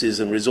finances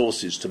and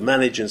resources to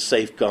manage and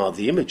safeguard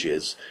the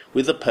images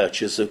with the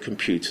purchase of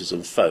computers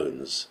and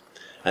phones.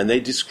 And they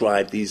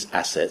described these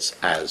assets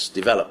as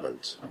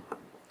development.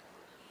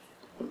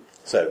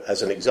 So,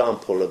 as an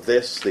example of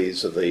this,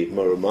 these are the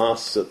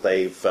Murumas that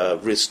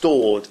they've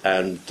restored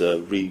and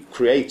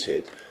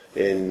recreated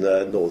in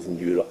Northern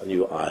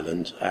New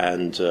Ireland,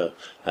 and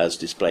as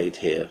displayed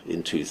here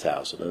in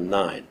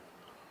 2009.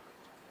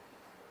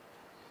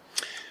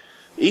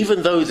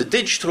 Even though the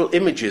digital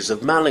images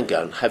of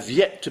Mullingan have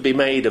yet to be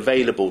made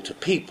available to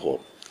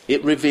people,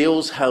 it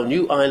reveals how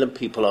New Ireland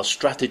people are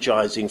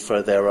strategizing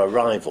for their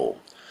arrival,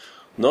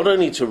 not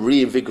only to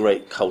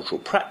reinvigorate cultural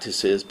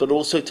practices, but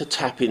also to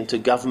tap into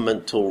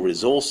governmental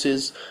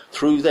resources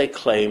through their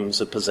claims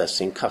of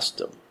possessing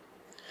custom.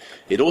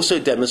 It also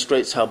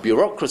demonstrates how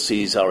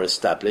bureaucracies are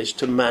established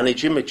to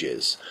manage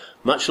images,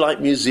 much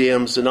like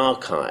museums and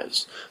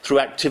archives, through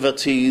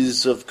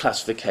activities of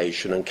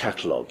classification and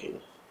cataloguing.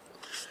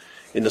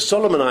 In the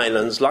Solomon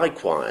Islands,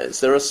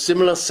 likewise, there are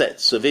similar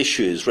sets of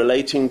issues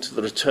relating to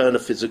the return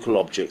of physical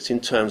objects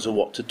in terms of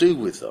what to do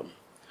with them.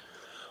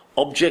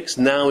 Objects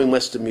now in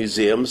Western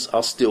museums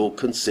are still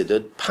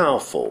considered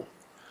powerful,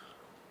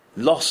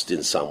 lost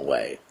in some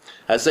way,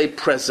 as they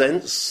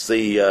present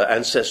the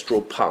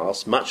ancestral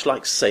past much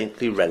like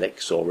saintly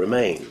relics or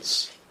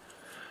remains.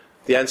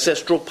 The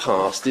ancestral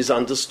past is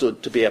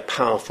understood to be a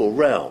powerful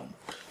realm,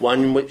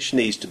 one which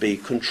needs to be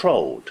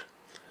controlled.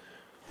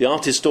 The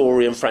art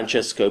historian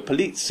Francesco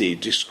Polizzi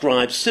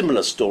describes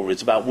similar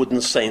stories about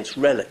wooden saints'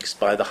 relics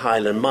by the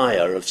Highland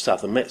Maya of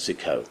southern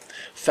Mexico,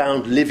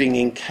 found living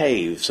in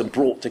caves and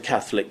brought to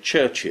Catholic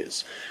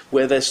churches,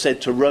 where they're said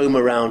to roam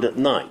around at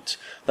night,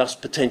 thus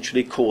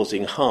potentially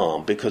causing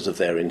harm because of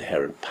their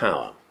inherent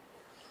power.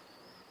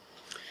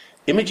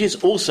 Images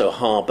also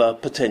harbour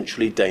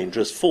potentially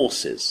dangerous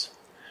forces.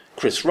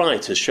 Chris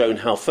Wright has shown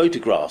how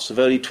photographs of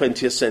early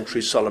 20th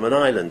century Solomon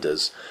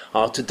Islanders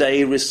are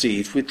today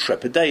received with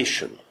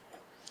trepidation.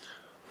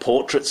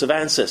 Portraits of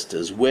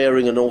ancestors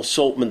wearing an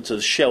assortment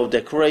of shell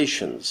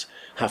decorations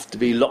have to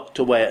be locked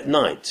away at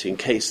night in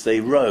case they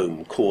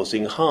roam,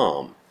 causing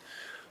harm.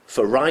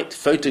 For Wright,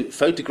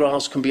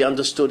 photographs can be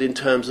understood in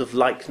terms of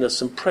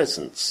likeness and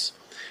presence.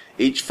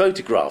 Each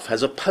photograph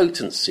has a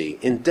potency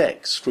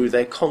indexed through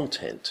their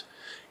content.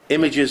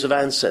 Images of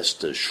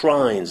ancestors,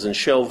 shrines and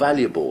shell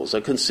valuables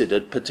are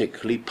considered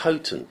particularly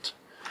potent.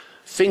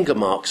 Finger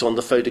marks on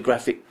the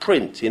photographic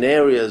print in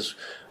areas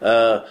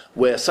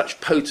where such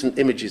potent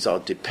images are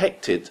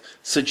depicted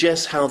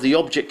suggest how the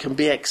object can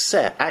be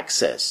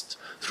accessed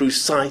through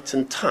sight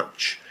and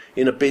touch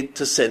in a bid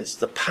to sense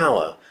the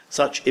power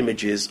such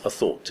images are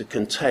thought to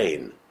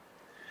contain.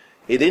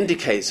 It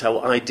indicates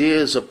how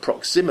ideas of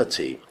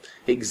proximity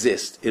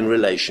exist in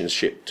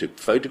relationship to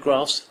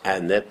photographs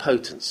and their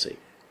potency.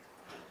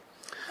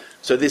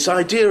 So this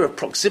idea of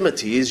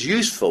proximity is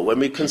useful when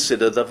we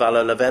consider the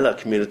Valalavella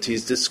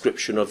community's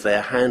description of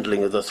their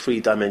handling of the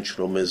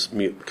three-dimensional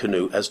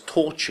canoe as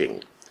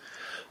torching.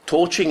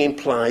 Torching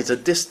implies a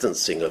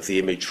distancing of the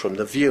image from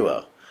the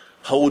viewer,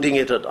 holding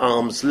it at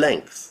arm's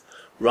length,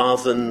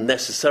 rather than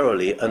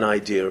necessarily an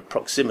idea of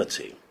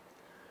proximity.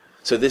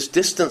 So this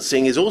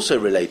distancing is also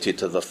related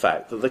to the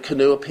fact that the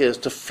canoe appears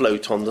to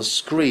float on the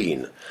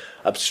screen,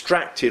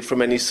 abstracted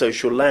from any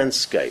social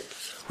landscape,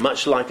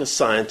 much like a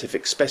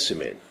scientific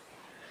specimen.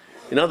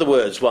 In other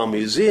words, while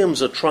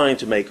museums are trying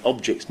to make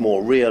objects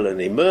more real and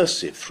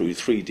immersive through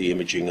 3D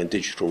imaging and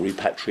digital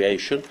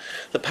repatriation,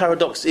 the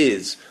paradox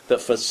is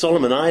that for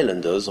Solomon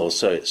Islanders, or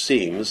so it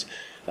seems,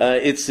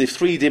 the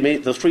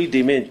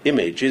 3D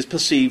image is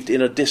perceived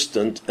in a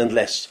distant and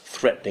less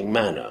threatening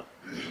manner.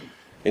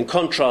 In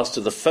contrast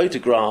to the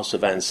photographs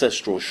of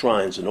ancestral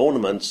shrines and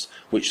ornaments,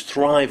 which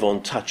thrive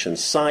on touch and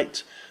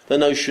sight, the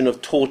notion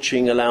of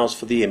torching allows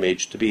for the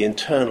image to be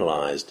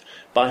internalized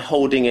by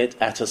holding it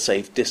at a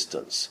safe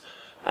distance,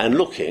 and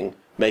looking,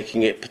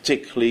 making it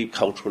particularly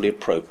culturally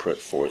appropriate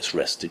for its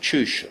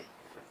restitution.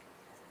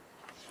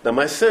 Now,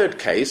 my third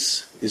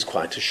case is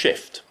quite a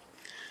shift.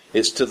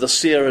 It's to the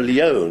Sierra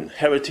Leone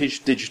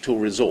Heritage Digital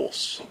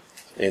Resource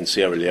in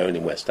Sierra Leone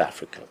in West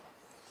Africa.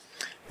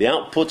 The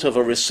output of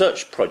a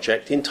research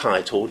project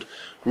entitled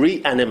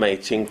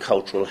Reanimating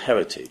Cultural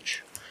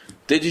Heritage,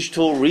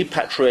 Digital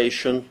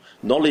Repatriation,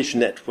 Knowledge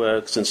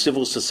Networks and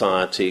Civil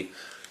Society,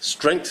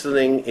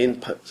 Strengthening in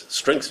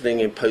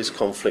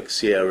Post-Conflict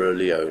Sierra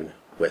Leone,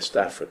 West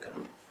Africa.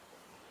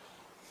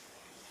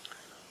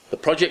 The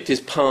project is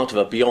part of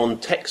a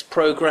Beyond Text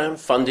programme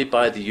funded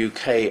by the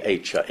UK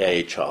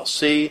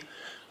AHRC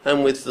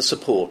and with the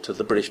support of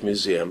the British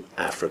Museum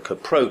Africa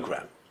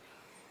programme.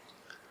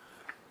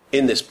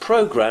 In this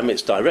programme,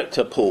 its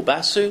director, Paul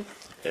Basu,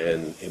 at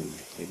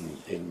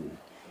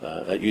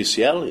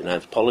UCL, in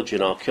anthropology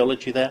and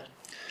archaeology there,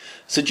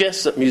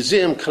 suggests that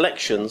museum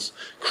collections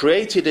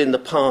created in the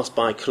past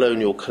by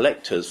colonial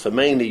collectors for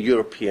mainly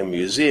European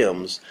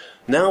museums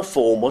now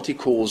form what he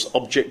calls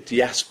object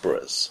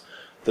diasporas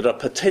that are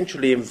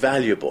potentially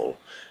invaluable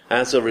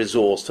as a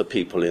resource for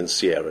people in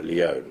Sierra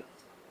Leone.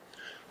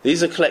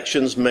 These are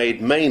collections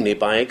made mainly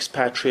by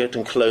expatriate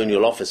and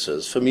colonial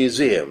officers for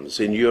museums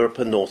in Europe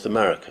and North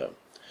America,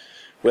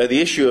 where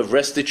the issue of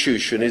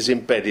restitution is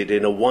embedded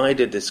in a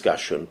wider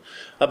discussion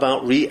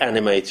about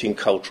reanimating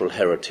cultural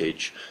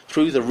heritage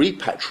through the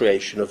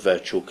repatriation of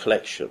virtual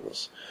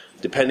collections,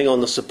 depending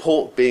on the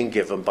support being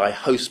given by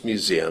host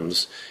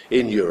museums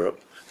in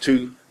Europe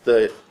to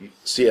the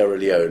Sierra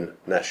Leone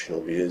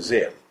National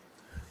Museum.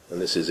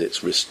 And this is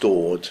its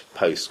restored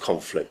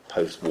post-conflict,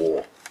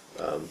 post-war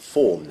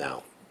form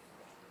now.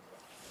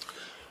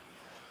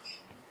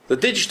 The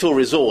digital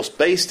resource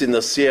based in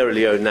the Sierra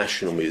Leone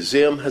National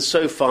Museum has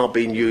so far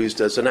been used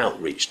as an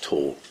outreach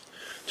tool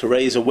to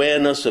raise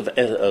awareness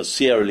of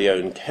Sierra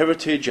Leone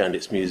heritage and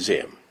its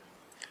museum.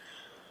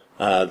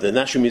 The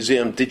National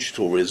Museum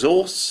digital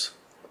resource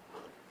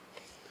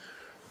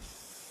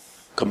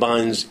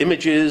combines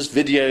images,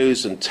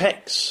 videos and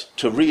texts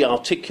to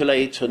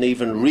re-articulate and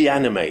even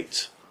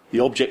reanimate the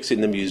objects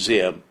in the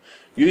museum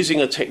using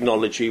a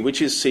technology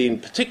which is seen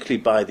particularly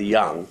by the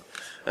young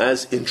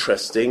as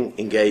interesting,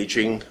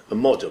 engaging and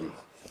modern,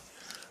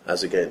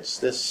 as against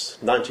this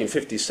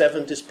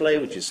 1957 display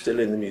which is still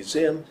in the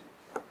museum.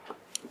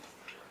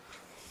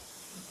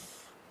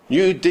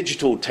 New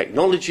digital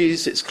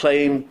technologies, it's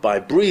claimed, by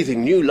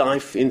breathing new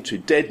life into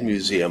dead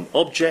museum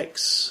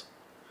objects,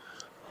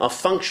 are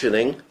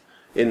functioning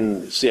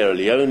in Sierra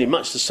Leone in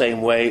much the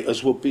same way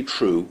as would be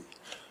true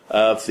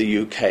of the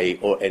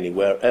UK or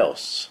anywhere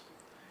else.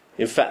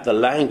 In fact, the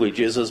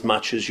language is as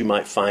much as you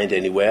might find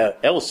anywhere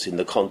else in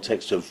the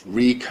context of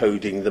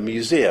recoding the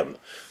museum,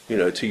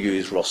 to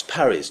use Ross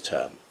Parry's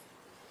term.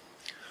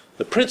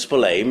 The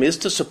principal aim is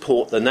to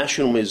support the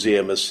National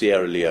Museum of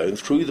Sierra Leone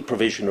through the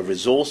provision of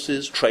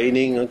resources,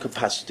 training and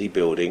capacity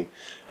building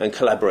and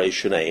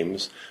collaboration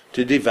aims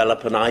to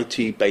develop an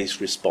IT-based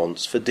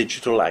response for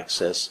digital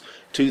access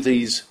to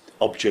these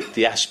object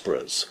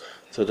diasporas,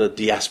 to the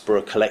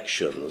diaspora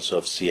collections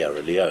of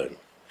Sierra Leone.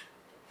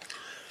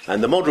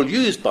 And the model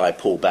used by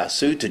Paul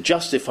Basu to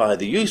justify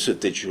the use of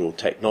digital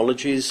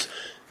technologies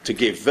to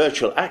give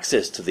virtual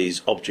access to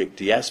these object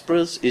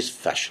diasporas is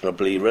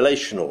fashionably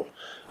relational,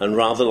 and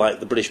rather like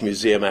the British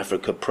Museum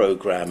Africa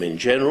programme in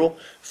general,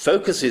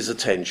 focuses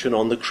attention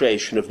on the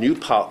creation of new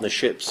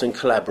partnerships and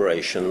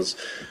collaborations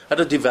at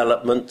a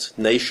development,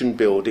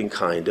 nation-building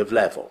kind of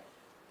level.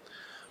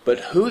 But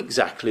who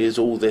exactly is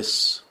all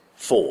this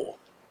for?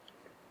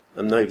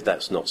 And maybe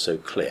that's not so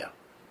clear.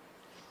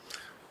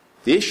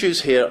 The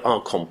issues here are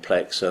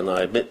complex, and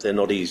I admit they're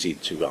not easy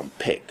to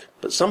unpick,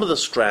 but some of the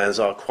strands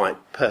are quite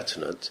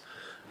pertinent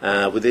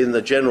within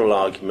the general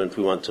argument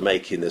we want to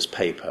make in this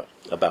paper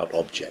about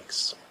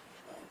objects.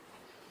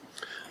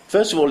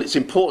 First of all, it's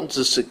important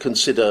to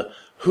consider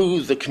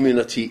who the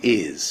community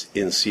is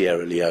in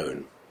Sierra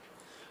Leone.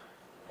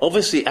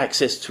 Obviously,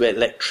 access to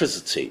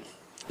electricity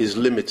is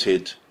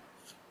limited,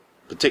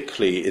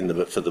 particularly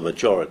for the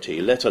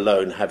majority, let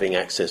alone having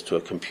access to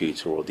a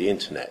computer or the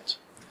internet.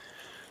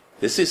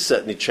 This is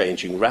certainly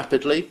changing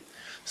rapidly.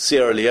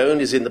 Sierra Leone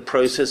is in the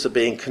process of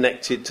being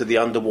connected to the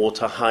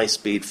underwater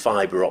high-speed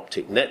fibre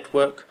optic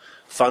network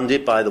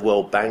funded by the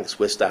World Bank's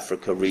West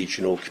Africa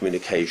Regional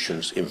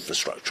Communications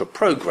Infrastructure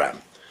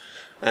Programme.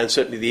 And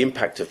certainly the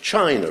impact of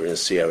China in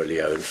Sierra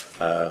Leone,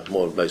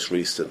 most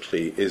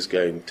recently,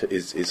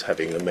 is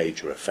having a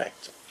major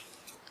effect.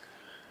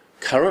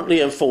 Currently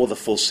and for the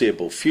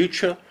foreseeable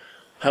future,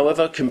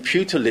 however,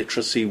 computer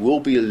literacy will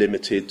be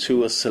limited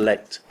to a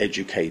select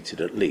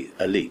educated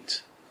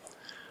elite.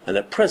 And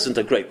at present,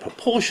 a great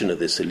proportion of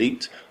this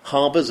elite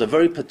harbours a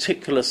very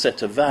particular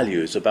set of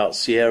values about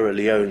Sierra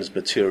Leone's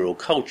material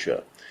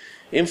culture,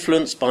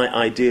 influenced by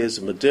ideas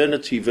of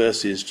modernity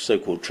versus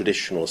so-called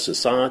traditional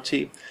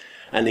society,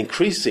 and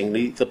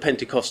increasingly the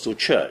Pentecostal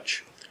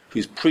Church,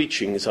 whose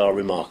preachings are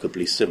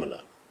remarkably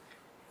similar.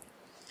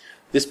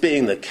 This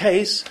being the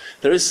case,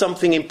 there is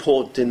something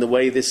important in the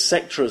way this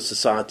sector of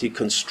society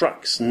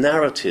constructs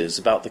narratives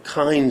about the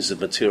kinds of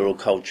material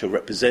culture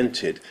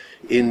represented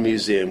in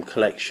museum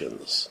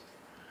collections.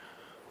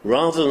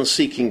 rather than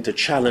seeking to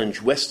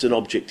challenge Western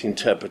object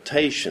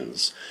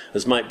interpretations,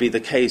 as might be the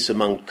case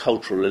among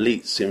cultural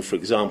elites in, for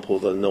example,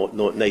 the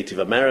Native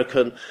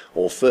American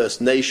or First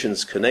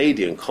Nations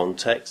Canadian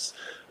contexts,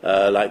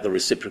 like the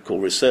Reciprocal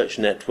Research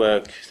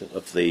Network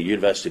of the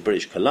University of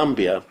British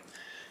Columbia,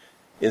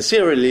 in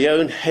Sierra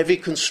Leone, heavy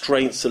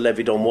constraints are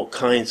levied on what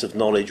kinds of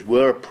knowledge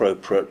were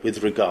appropriate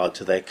with regard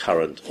to their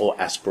current or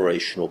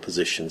aspirational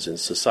positions in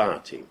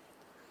society.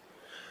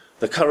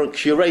 The current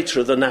curator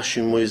of the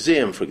National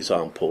Museum, for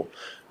example,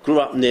 grew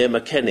up near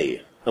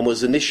Makeni and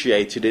was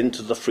initiated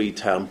into the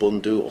Freetown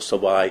Bundu or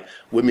Sawai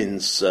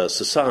Women's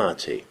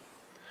Society.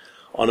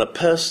 On a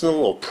personal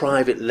or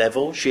private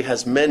level, she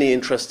has many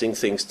interesting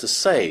things to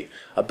say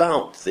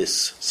about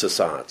this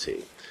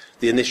society,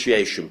 the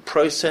initiation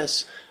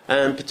process,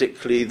 and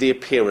particularly the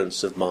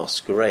appearance of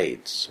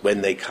masquerades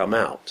when they come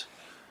out.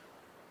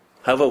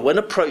 However, when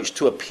approached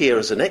to appear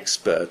as an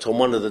expert on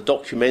one of the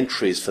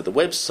documentaries for the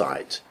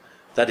website,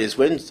 that is,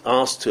 when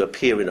asked to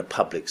appear in a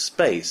public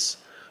space,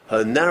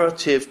 her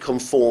narrative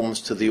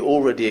conforms to the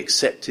already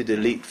accepted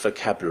elite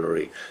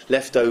vocabulary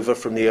left over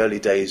from the early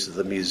days of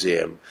the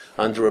museum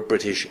under a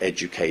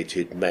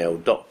British-educated male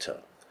doctor.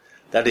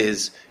 That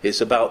is, it's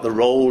about the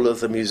role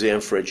of the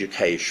Museum for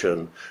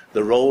Education,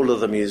 the role of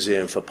the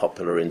Museum for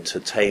Popular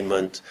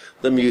Entertainment,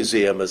 the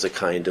museum as a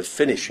kind of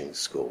finishing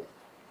school.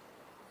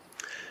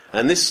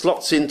 And this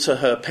slots into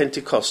her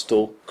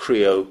Pentecostal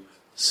Creole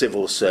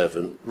civil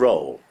servant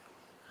role.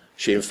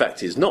 She in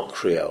fact is not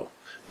Creole,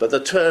 but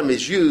the term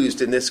is used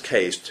in this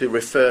case to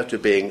refer to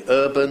being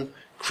urban,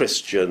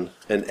 Christian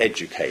and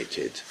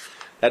educated.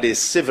 That is,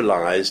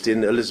 civilized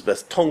in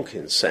Elizabeth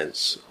Tonkin's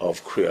sense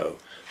of Creole,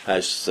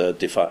 as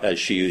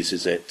she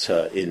uses it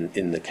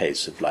in the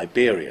case of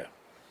Liberia.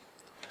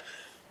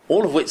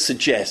 All of which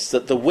suggests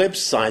that the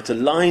website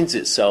aligns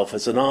itself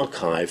as an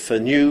archive for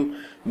new,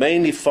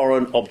 mainly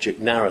foreign object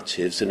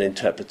narratives and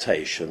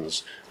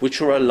interpretations which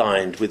are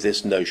aligned with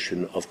this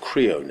notion of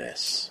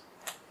Creole-ness.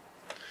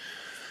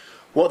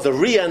 What the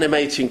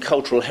Reanimating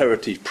Cultural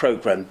Heritage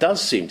programme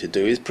does seem to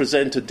do is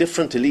present a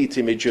different elite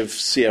image of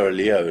Sierra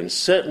Leone,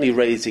 certainly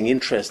raising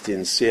interest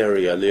in Sierra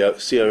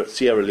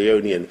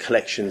Leonean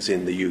collections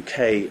in the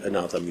UK and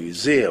other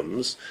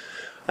museums.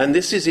 And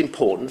this is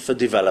important for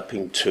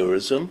developing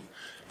tourism,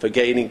 for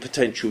gaining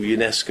potential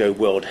UNESCO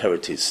World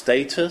Heritage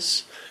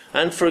status,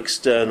 and for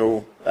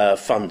external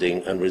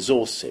funding and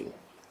resourcing.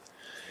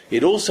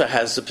 It also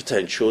has the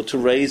potential to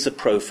raise the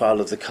profile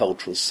of the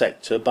cultural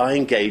sector by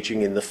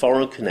engaging in the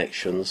foreign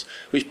connections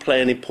which play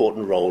an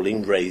important role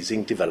in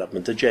raising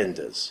development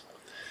agendas.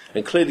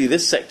 And clearly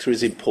this sector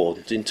is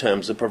important in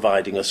terms of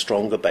providing a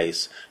stronger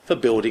base for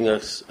building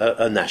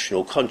a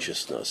national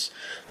consciousness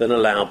than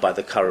allowed by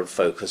the current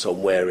focus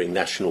on wearing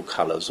national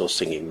colours or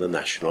singing the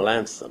national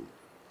anthem.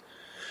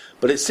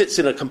 But it sits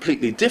in a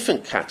completely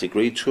different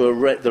category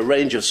to the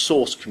range of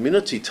source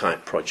community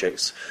type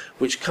projects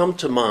which come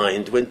to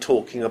mind when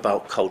talking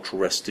about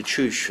cultural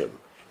restitution.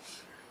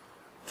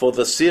 For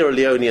the Sierra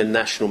Leonean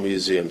National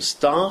Museum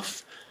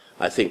staff,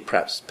 I think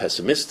perhaps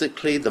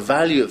pessimistically, the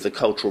value of the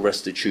cultural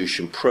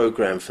restitution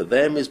programme for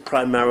them is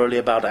primarily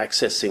about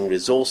accessing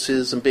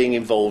resources and being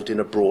involved in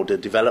a broader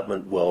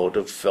development world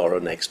of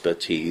foreign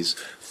expertise,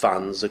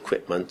 funds,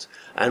 equipment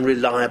and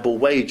reliable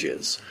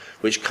wages,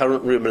 which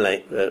currently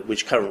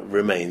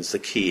remains the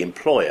key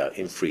employer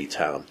in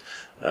Freetown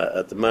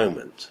at the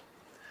moment.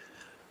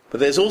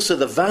 But there's also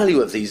the value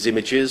of these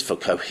images for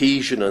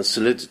cohesion and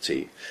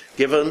solidity,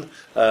 given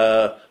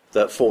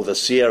that for the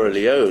Sierra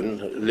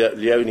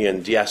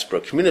Leonean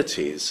diaspora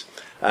communities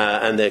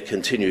and their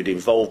continued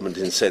involvement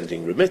in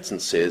sending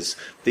remittances,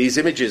 these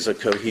images of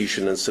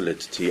cohesion and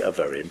solidity are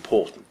very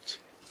important.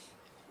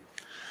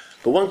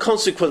 But one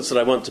consequence that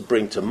I want to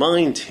bring to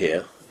mind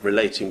here,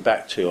 relating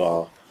back to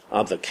our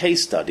other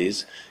case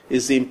studies,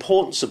 is the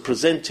importance of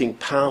presenting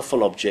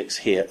powerful objects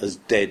here as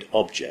dead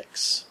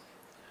objects.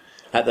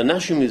 At the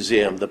National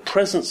Museum, the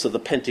presence of the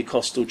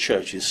Pentecostal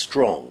Church is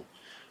strong,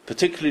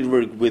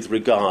 particularly with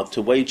regard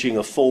to waging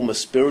a form of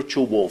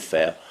spiritual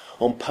warfare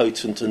on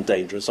potent and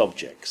dangerous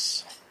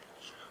objects.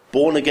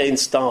 Born-again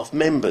staff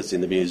members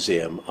in the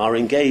museum are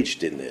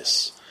engaged in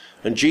this,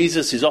 and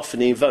Jesus is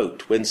often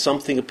invoked when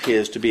something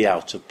appears to be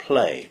out of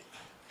play.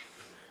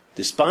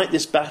 Despite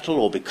this battle,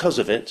 or because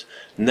of it,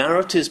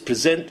 narratives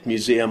present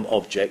museum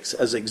objects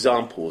as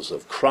examples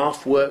of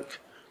craft work,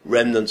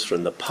 remnants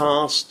from the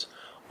past,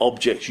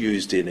 objects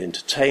used in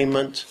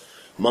entertainment.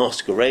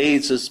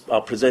 Masquerades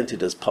are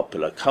presented as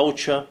popular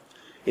culture.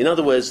 In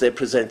other words, they're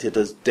presented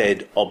as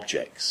dead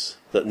objects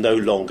that no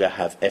longer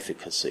have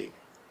efficacy.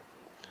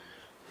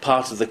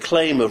 Part of the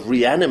claim of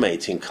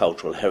reanimating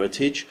cultural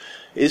heritage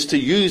is to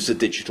use the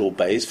digital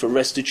base for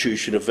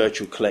restitution of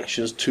virtual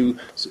collections to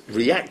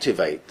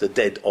reactivate the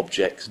dead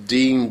objects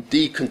deemed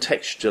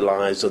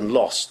decontextualized and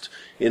lost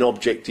in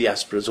object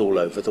diasporas all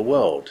over the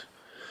world.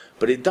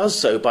 But it does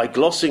so by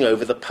glossing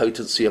over the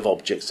potency of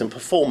objects and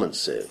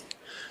performances,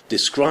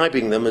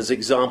 describing them as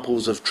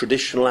examples of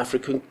traditional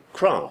African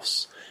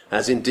crafts,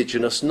 as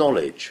indigenous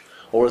knowledge,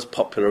 or as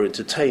popular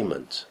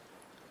entertainment.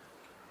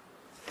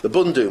 The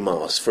Bundu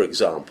mask, for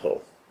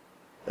example,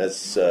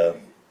 as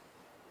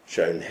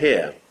shown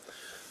here,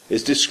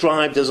 is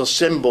described as a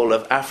symbol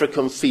of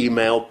African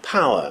female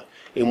power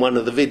in one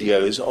of the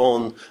videos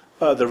on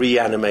the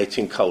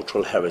Reanimating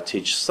Cultural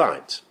Heritage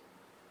site.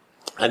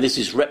 And this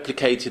is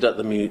replicated at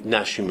the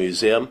National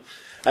Museum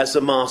as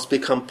the masks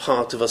become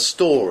part of a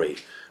story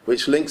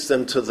which links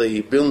them to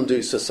the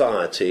Bundu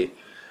society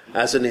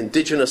as an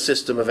indigenous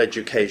system of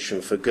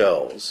education for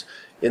girls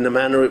in the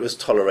manner it was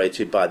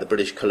tolerated by the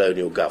British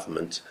colonial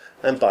government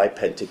and by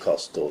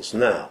Pentecostals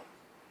now.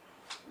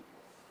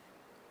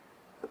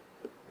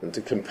 And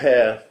to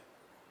compare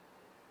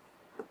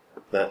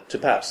that to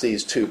perhaps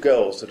these two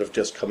girls that have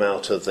just come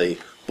out of the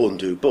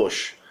Bundu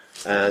bush,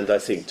 and I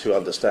think to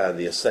understand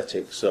the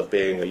aesthetics of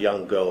being a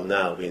young girl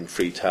now in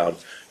Freetown,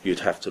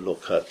 you'd have to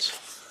look at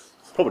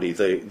probably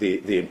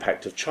the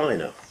impact of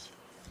China.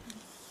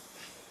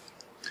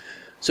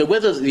 So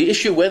whether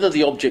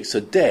the objects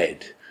are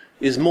dead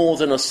is more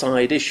than a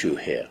side issue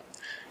here.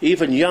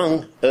 Even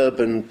young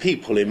urban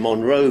people in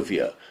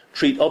Monrovia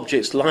treat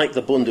objects like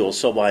the Bundu or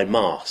Sowai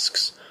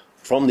masks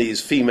from these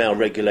female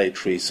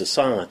regulatory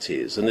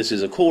societies, and this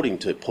is according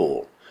to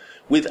Paul,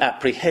 with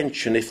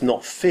apprehension if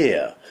not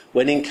fear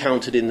when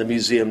encountered in the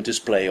museum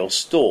display or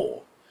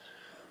store.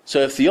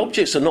 So if the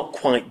objects are not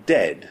quite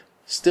dead,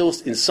 still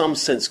in some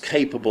sense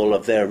capable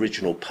of their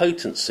original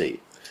potency,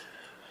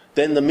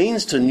 then the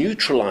means to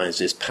neutralise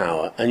this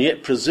power and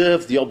yet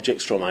preserve the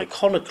objects from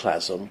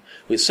iconoclasm,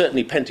 which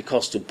certainly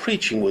Pentecostal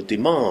preaching would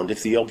demand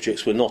if the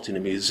objects were not in a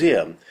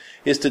museum,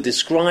 is to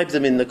describe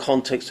them in the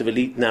context of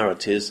elite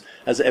narratives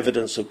as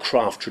evidence of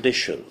craft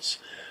traditions,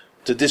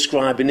 to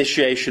describe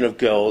initiation of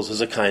girls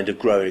as a kind of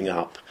growing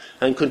up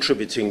and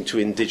contributing to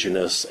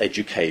indigenous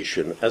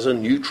education as a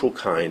neutral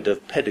kind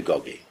of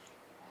pedagogy.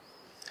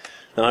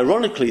 Now,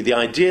 ironically, the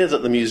idea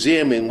that the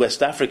museum in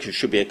West Africa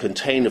should be a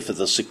container for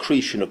the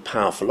secretion of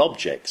powerful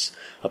objects,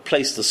 a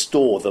place to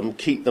store them,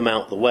 keep them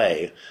out the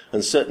way,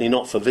 and certainly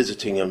not for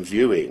visiting and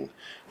viewing,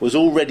 was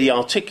already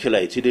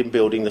articulated in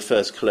building the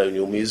first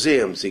colonial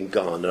museums in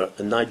Ghana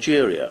and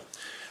Nigeria.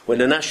 When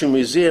the National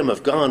Museum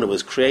of Ghana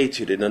was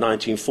created in the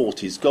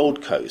 1940s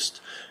Gold Coast,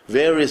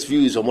 various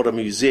views on what a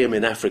museum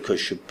in Africa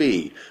should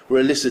be were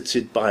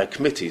elicited by a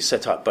committee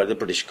set up by the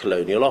British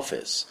Colonial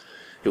Office.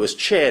 It was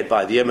chaired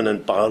by the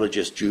eminent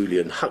biologist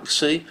Julian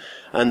Huxley,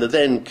 and the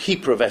then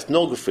keeper of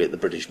ethnography at the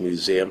British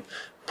Museum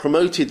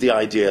promoted the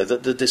idea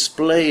that the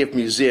display of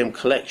museum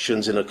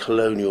collections in a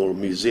colonial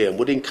museum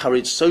would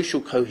encourage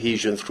social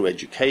cohesion through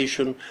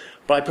education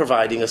by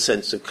providing a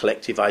sense of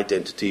collective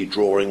identity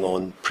drawing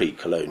on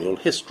pre-colonial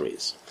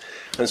histories.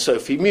 And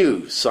Sophie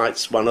Mew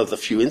cites one of the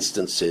few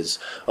instances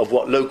of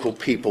what local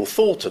people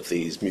thought of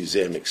these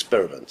museum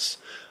experiments.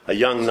 A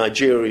young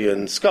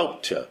Nigerian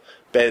sculptor,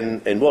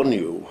 Ben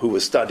Enwonu, who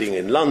was studying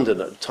in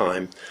London at the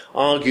time,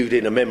 argued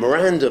in a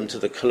memorandum to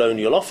the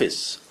Colonial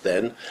Office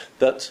then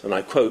that, and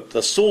I quote,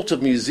 "the sort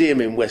of museum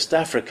in West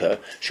Africa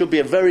should be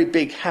a very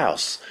big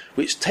house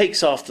which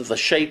takes after the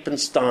shape and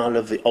style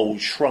of the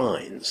old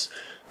shrines.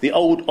 The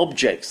old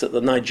objects that the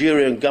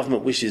Nigerian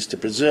government wishes to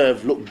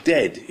preserve look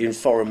dead in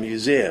foreign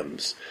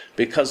museums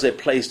because they're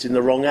placed in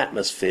the wrong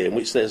atmosphere in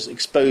which they're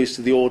exposed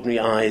to the ordinary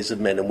eyes of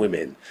men and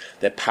women.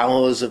 Their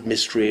powers of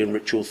mystery and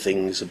ritual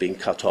things have been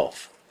cut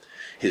off."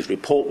 His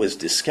report was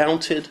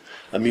discounted,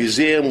 a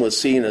museum was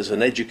seen as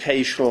an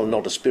educational and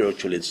not a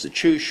spiritual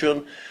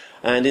institution,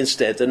 and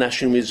instead the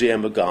National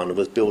Museum of Ghana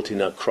was built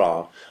in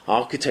Accra,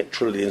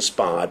 architecturally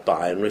inspired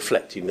by and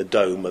reflecting the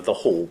dome of the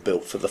hall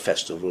built for the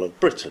Festival of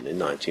Britain in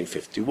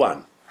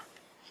 1951.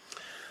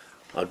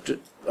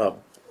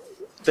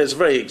 There's a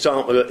very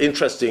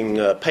interesting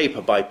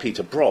paper by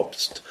Peter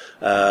Brobst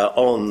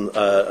on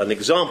an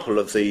example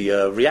of the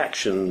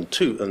reaction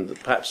to, and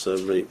perhaps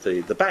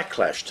the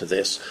backlash to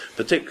this,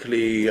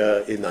 particularly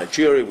in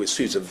Nigeria with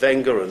Susan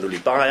Wenger and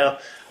Ulibaya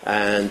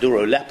and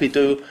Duro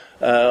Lapido,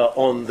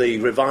 on the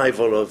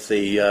revival of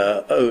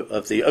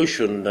the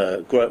Ocean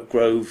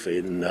Grove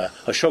in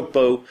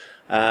Oshogbo,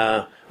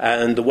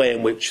 and the way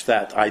in which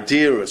that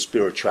idea of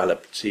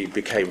spirituality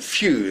became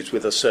fused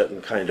with a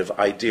certain kind of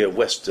idea of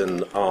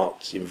Western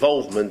art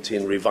involvement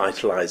in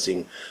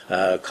revitalizing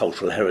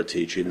cultural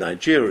heritage in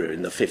Nigeria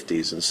in the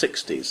 50s and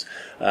 60s,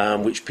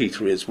 which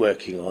Peter is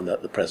working on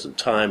at the present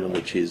time and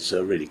which is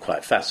really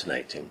quite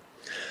fascinating.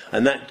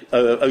 And that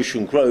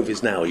Ocean Grove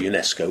is now a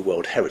UNESCO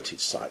World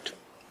Heritage Site.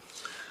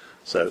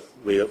 So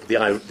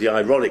the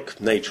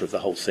ironic nature of the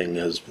whole thing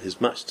is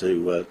much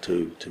to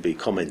be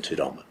commented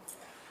on.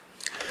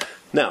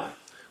 Now,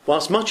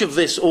 whilst much of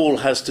this all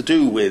has to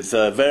do with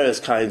various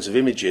kinds of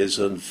images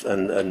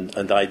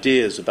and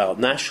ideas about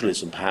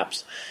nationalism,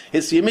 perhaps,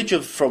 it's the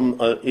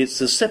it's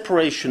the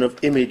separation of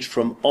image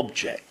from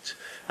object,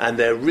 and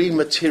their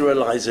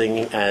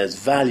rematerializing as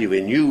value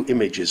in new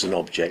images and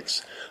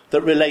objects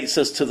that relates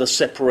us to the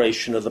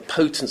separation of the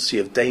potency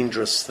of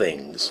dangerous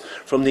things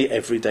from the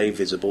everyday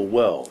visible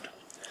world.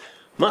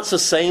 Much the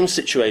same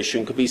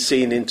situation could be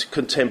seen in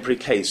contemporary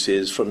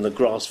cases from the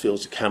grass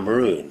fields of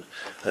Cameroon.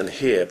 And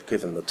here,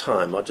 given the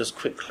time, I'll just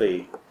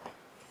quickly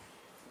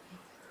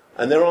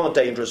And there are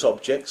dangerous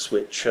objects,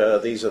 which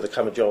these are the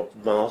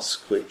Kamajob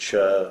masks, which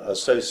are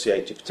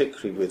associated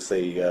particularly with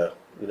the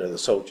the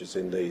soldiers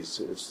in the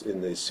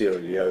Sierra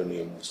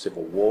Leonean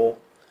civil war,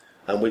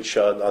 and which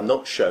are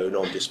not shown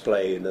on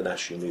display in the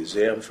National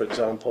Museum, for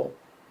example.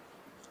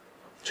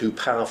 Too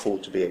powerful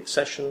to be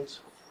accessioned.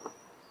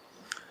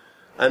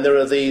 And there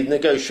are the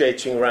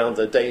negotiating around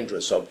the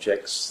dangerous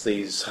objects,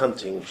 these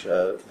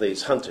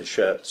hunter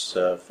shirts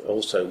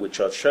also, which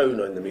are shown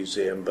in the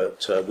museum,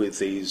 but with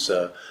these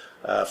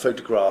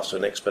photographs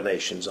and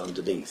explanations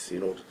underneath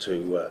in order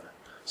to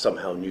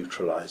somehow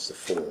neutralize the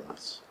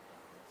forms.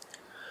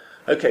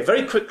 Okay,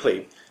 very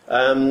quickly,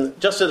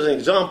 just as an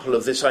example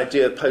of this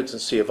idea of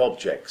potency of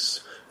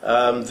objects,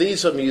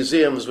 these are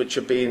museums which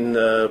have been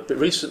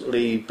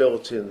recently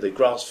built in the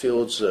grass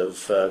fields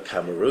of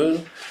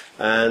Cameroon,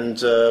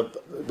 and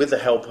with the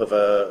help of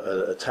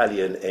an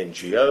Italian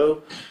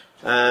NGO,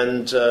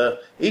 and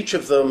each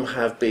of them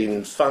have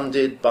been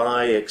funded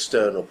by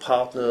external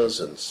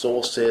partners and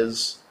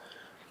sources.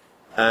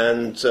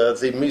 And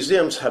the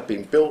museums have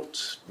been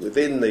built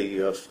within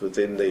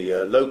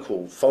the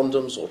local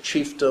fondoms or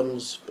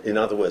chiefdoms, in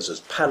other words,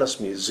 as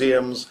palace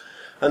museums,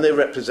 and they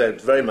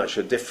represent very much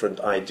a different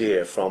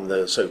idea from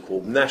the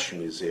so-called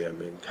National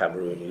Museum in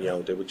Cameroon in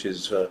Yaoundé, which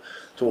is, to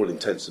all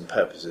intents and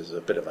purposes, a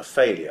bit of a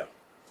failure.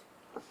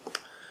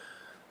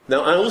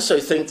 Now, I also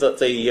think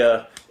that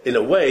in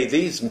a way,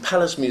 these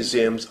palace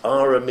museums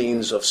are a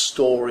means of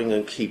storing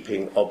and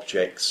keeping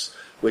objects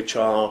which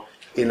are,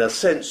 in a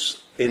sense,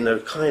 in a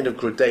kind of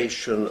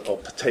gradation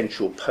of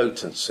potential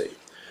potency,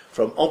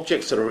 from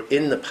objects that are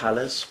in the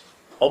palace,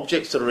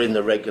 objects that are in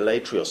the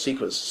regulatory or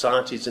secret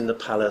societies in the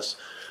palace,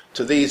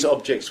 to these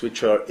objects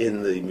which are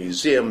in the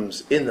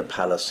museums in the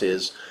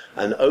palaces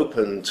and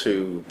open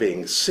to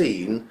being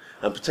seen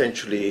and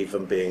potentially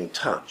even being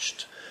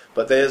touched.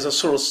 But there's a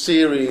sort of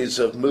series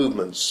of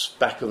movements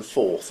back and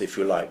forth, if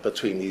you like,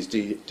 between these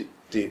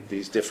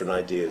different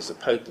ideas of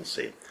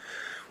potency.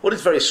 What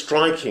is very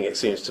striking, it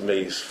seems to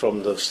me,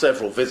 from the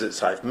several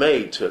visits I've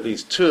made to at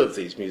least two of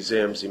these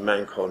museums in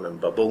Mancon and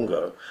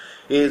Babungo,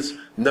 is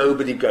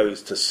nobody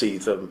goes to see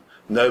them,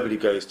 nobody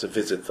goes to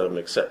visit them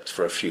except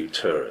for a few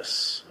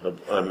tourists,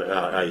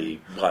 i.e.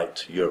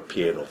 white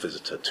European or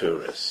visitor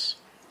tourists.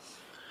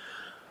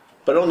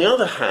 But on the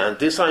other hand,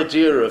 this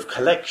idea of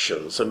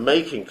collections and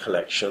making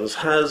collections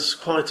has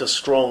quite a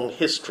strong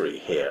history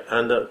here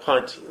and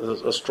quite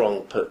a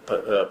strong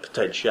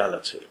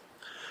potentiality.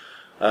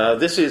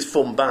 This is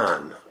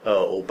Fumban,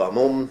 or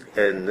Bamum,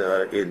 in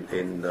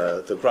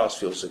the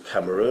grassfields of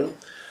Cameroon,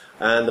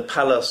 and the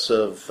palace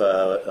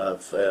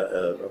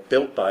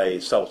built by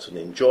Sultan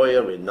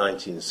Njoya in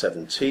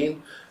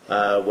 1917,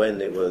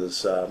 when it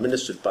was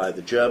administered by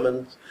the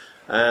Germans,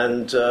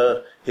 and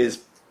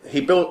he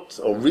built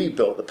or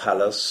rebuilt the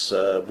palace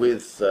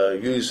with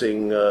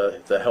using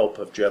the help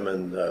of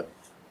German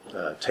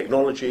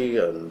technology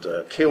and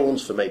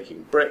kilns for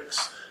making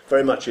bricks,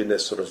 very much in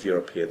this sort of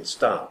European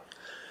style.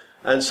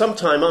 And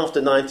sometime after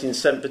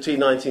between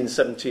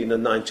 1917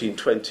 and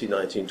 1920,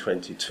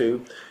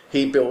 1922,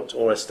 he built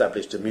or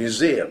established a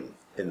museum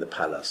in the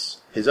palace,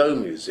 his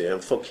own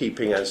museum for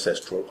keeping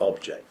ancestral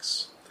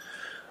objects.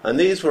 And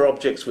these were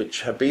objects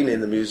which have been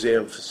in the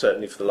museum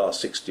certainly for the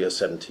last 60 or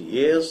 70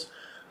 years.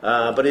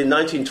 But in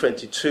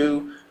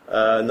 1922,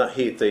 the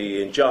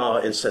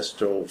Nja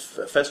Ancestral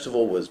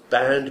Festival was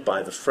banned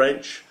by the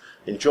French.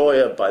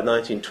 Njoya, by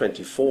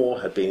 1924,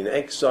 had been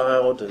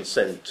exiled and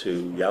sent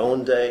to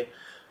Yaoundé.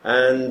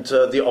 And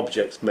the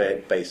objects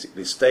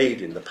basically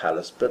stayed in the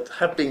palace, but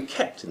have been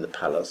kept in the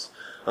palace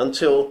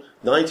until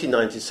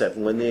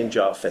 1997, when the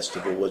Nja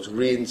Festival was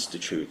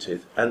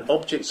reinstituted, and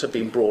objects have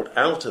been brought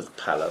out of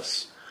the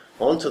palace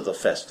onto the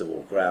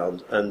festival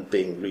ground and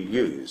being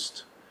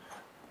reused.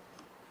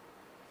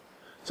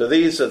 So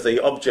these are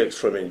the objects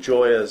from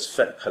Njoya's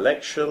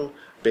collection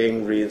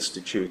being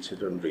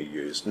reinstituted and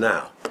reused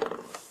now.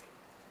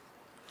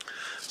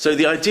 So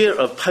the idea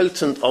of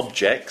potent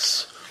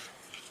objects,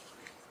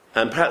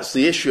 and perhaps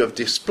the issue of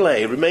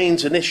display,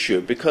 remains an issue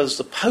because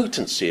the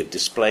potency of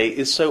display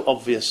is so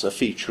obvious a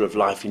feature of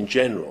life in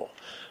general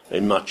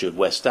in much of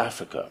West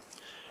Africa,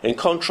 in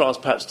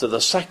contrast perhaps to the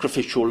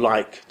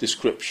sacrificial-like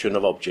description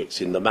of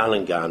objects in the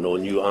Malangan or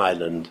New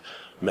Ireland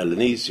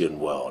Melanesian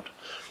world,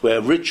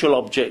 where ritual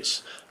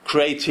objects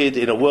created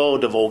in a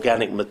world of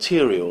organic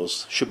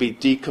materials should be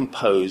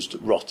decomposed,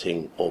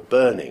 rotting or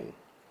burning.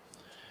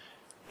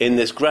 In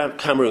this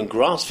Cameroon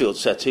grassfield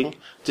setting,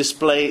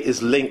 display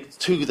is linked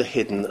to the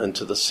hidden and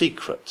to the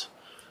secret.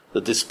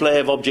 The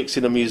display of objects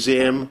in a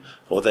museum,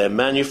 or their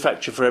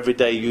manufacture for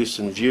everyday use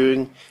and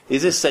viewing,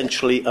 is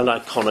essentially an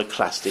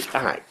iconoclastic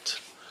act,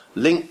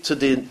 linked to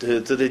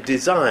the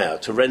desire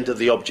to render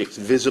the objects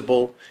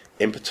visible,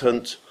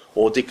 impotent,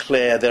 or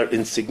declare their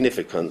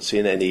insignificance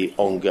in any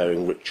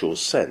ongoing ritual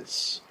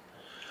sense.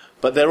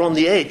 But they're on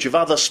the edge of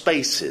other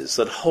spaces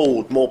that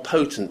hold more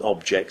potent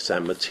objects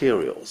and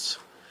materials.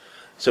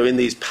 So in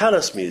these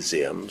palace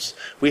museums,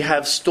 we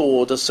have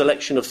stored a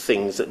selection of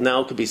things that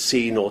now can be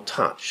seen or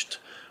touched,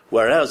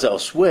 whereas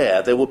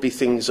elsewhere there would be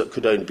things that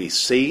could only be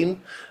seen,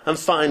 and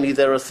finally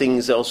there are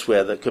things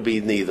elsewhere that could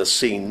be neither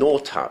seen nor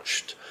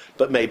touched,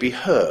 but may be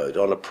heard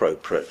on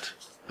appropriate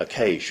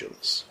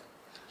occasions.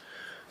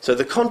 So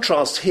the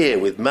contrast here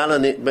with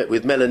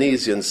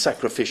Melanesian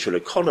sacrificial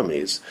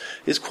economies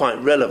is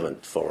quite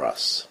relevant for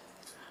us.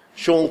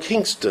 Sean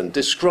Kingston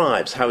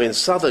describes how in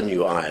southern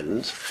New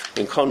Ireland,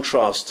 in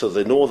contrast to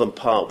the northern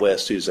part where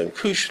Susan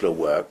Kuchler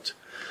worked,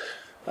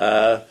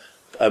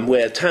 and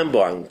where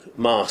tambourine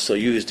masks are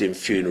used in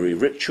funerary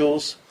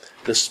rituals,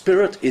 the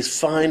spirit is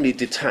finally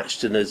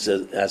detached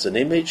as an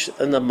image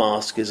and the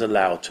mask is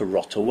allowed to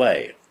rot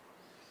away.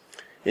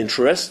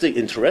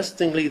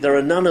 Interestingly, there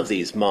are none of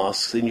these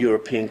masks in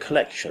European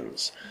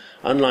collections,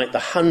 unlike the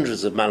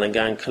hundreds of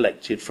Malangan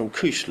collected from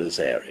Kuchler's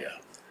area.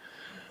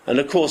 And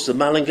of course the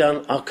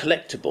Malangan are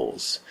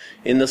collectibles,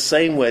 in the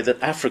same way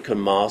that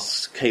African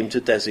masks came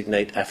to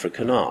designate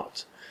African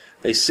art.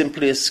 They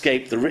simply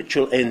escape the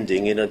ritual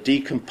ending in a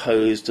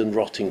decomposed and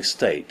rotting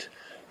state,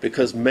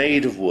 because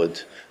made of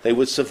wood they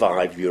would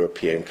survive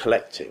European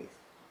collecting.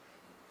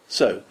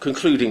 So,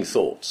 concluding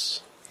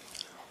thoughts.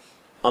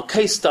 Our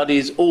case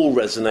studies all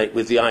resonate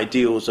with the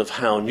ideals of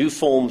how new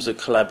forms of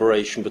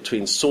collaboration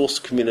between source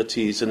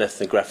communities and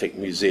ethnographic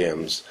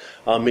museums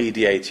are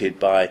mediated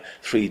by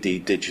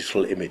 3D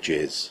digital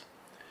images.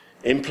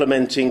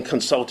 Implementing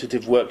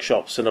consultative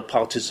workshops and a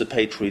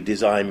participatory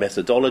design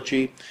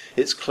methodology,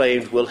 it's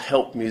claimed will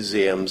help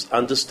museums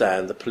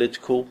understand the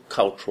political,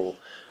 cultural,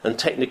 and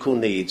technical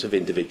needs of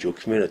individual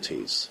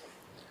communities.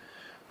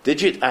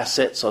 Digit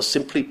assets are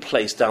simply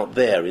placed out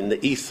there in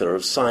the ether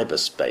of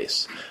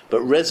cyberspace,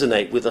 but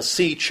resonate with a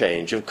sea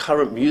change of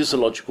current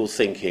museological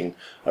thinking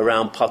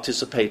around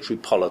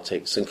participatory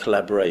politics and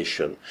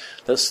collaboration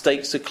that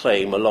stakes a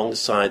claim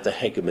alongside the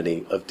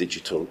hegemony of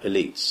digital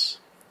elites.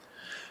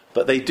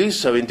 But they do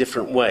so in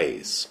different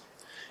ways.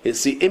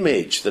 It's the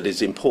image that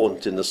is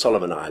important in the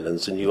Solomon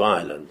Islands and New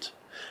Ireland,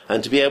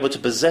 and to be able to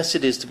possess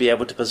it is to be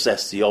able to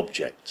possess the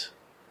object.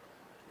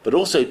 But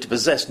also to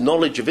possess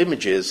knowledge of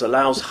images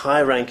allows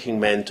high-ranking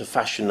men to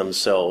fashion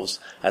themselves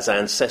as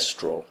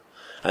ancestral,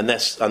 and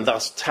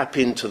thus tap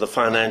into the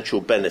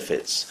financial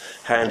benefits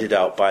handed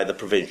out by the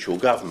provincial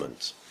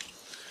government.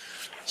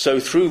 So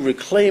through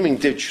reclaiming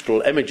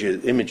digital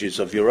images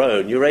of your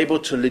own, you're able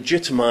to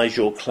legitimize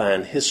your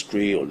clan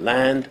history or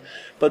land,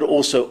 but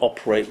also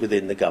operate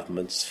within the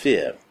government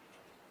sphere.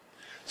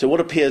 So what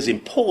appears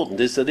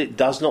important is that it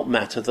does not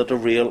matter that a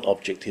real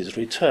object is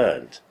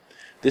returned.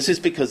 This is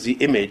because the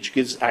image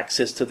gives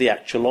access to the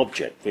actual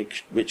object,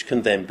 which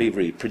can then be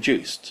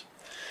reproduced.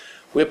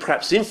 We're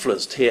perhaps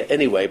influenced here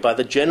anyway by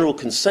the general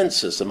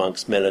consensus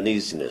amongst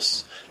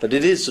Melanesianists that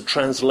it is the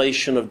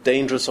translation of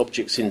dangerous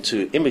objects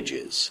into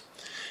images,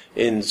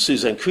 in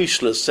Susan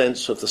Kuchler's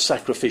sense of the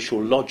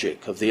sacrificial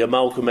logic of the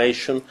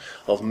amalgamation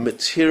of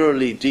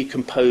materially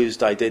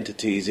decomposed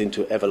identities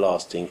into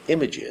everlasting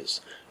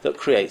images that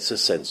creates a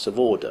sense of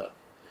order.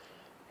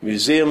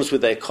 Museums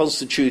with their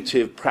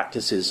constitutive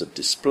practices of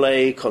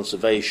display,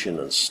 conservation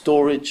and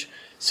storage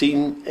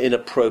seem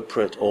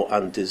inappropriate or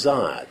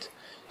undesired,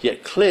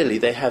 yet clearly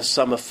they have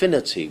some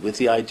affinity with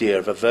the idea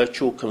of a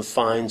virtual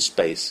confined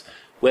space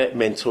where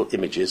mental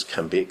images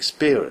can be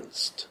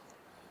experienced.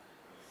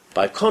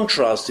 By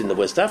contrast, in the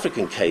West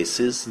African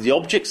cases, the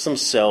objects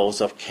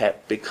themselves are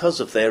kept because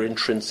of their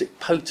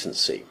intrinsic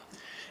potency,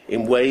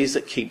 in ways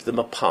that keep them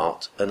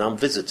apart and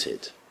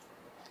unvisited.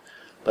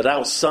 But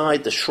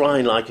outside the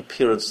shrine-like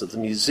appearance of the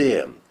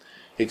museum,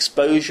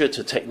 exposure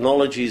to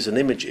technologies and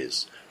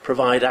images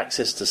provide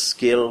access to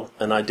skill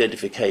and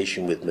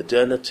identification with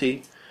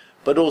modernity,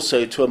 but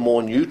also to a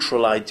more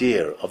neutral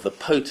idea of the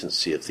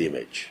potency of the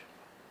image.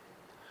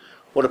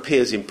 What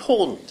appears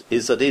important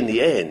is that in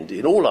the end,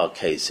 in all our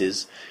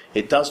cases,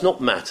 it does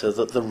not matter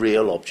that the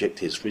real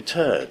object is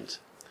returned.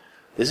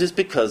 This is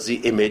because the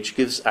image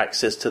gives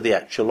access to the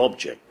actual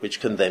object,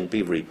 which can then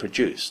be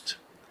reproduced.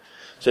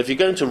 So if you're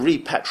going to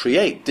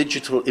repatriate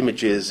digital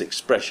images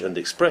and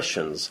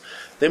expressions,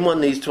 then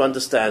one needs to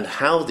understand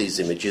how these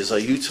images are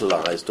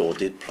utilized or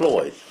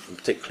deployed,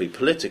 particularly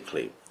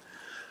politically.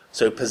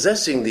 So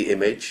possessing the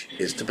image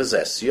is to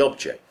possess the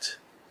object.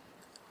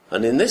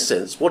 And in this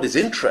sense, what is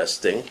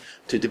interesting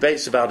to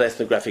debates about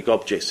ethnographic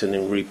objects and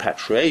in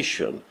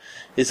repatriation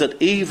is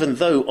that even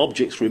though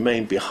objects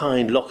remain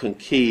behind lock and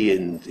key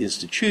in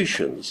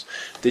institutions,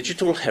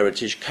 digital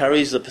heritage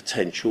carries the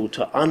potential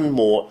to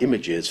unmoor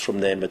images from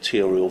their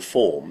material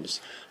forms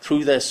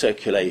through their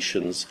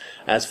circulations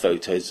as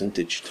photos and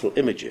digital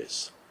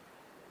images.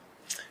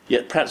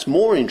 Yet perhaps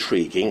more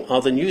intriguing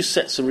are the new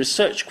sets of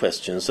research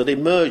questions that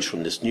emerge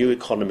from this new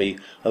economy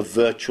of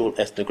virtual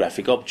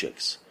ethnographic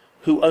objects.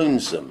 Who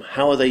owns them?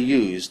 How are they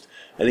used?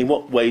 And in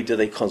what way do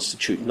they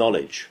constitute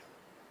knowledge?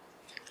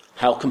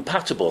 How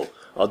compatible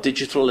are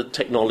digital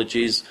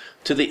technologies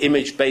to the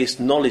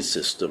image-based knowledge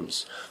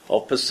systems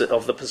of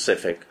the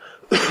Pacific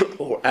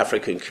or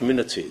African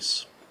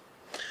communities?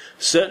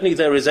 Certainly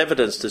there is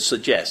evidence to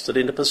suggest that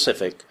in the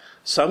Pacific,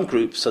 some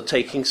groups are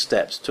taking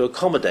steps to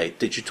accommodate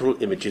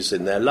digital images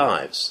in their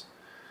lives.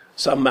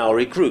 Some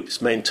Maori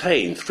groups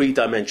maintain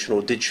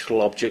three-dimensional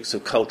digital objects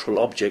of cultural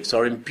objects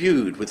are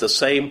imbued with the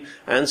same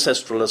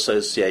ancestral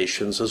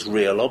associations as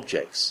real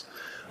objects,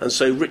 and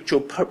so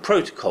ritual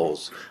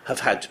protocols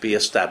have had to be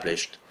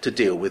established to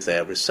deal with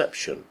their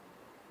reception.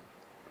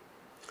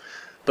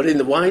 But in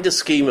the wider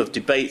scheme of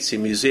debates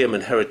in museum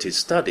and heritage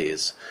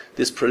studies,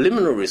 this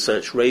preliminary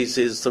research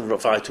raises the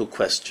vital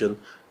question,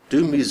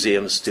 do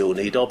museums still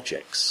need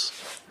objects?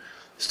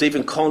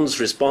 Stephen Con's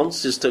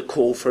response is to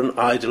call for an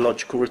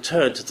ideological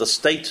return to the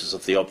status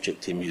of the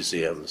object in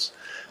museums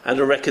and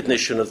a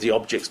recognition of the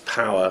object's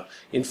power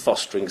in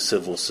fostering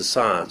civil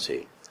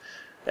society,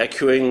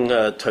 echoing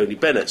Tony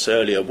Bennett's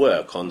earlier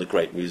work on the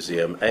Great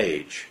Museum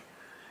Age.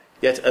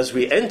 Yet as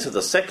we enter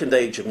the second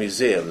age of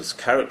museums,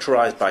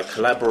 characterised by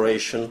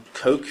collaboration,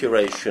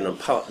 co-curation and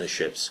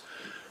partnerships,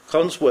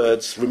 Con's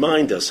words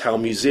remind us how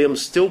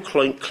museums still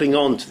cling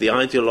on to the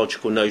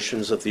ideological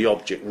notions of the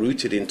object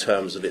rooted in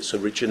terms of its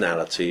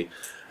originality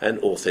and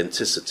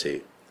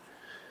authenticity.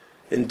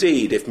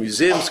 Indeed, if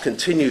museums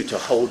continue to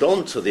hold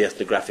on to the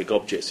ethnographic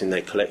objects in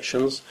their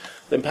collections,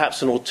 then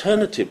perhaps an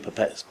alternative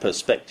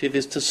perspective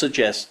is to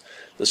suggest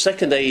the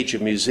second age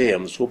of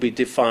museums will be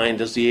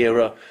defined as the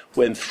era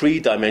when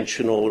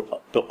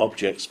three-dimensional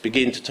objects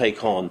begin to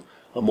take on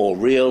a more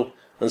real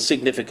and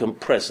significant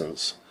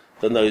presence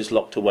than those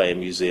locked away in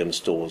museum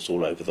stores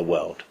all over the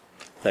world.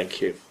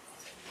 Thank you.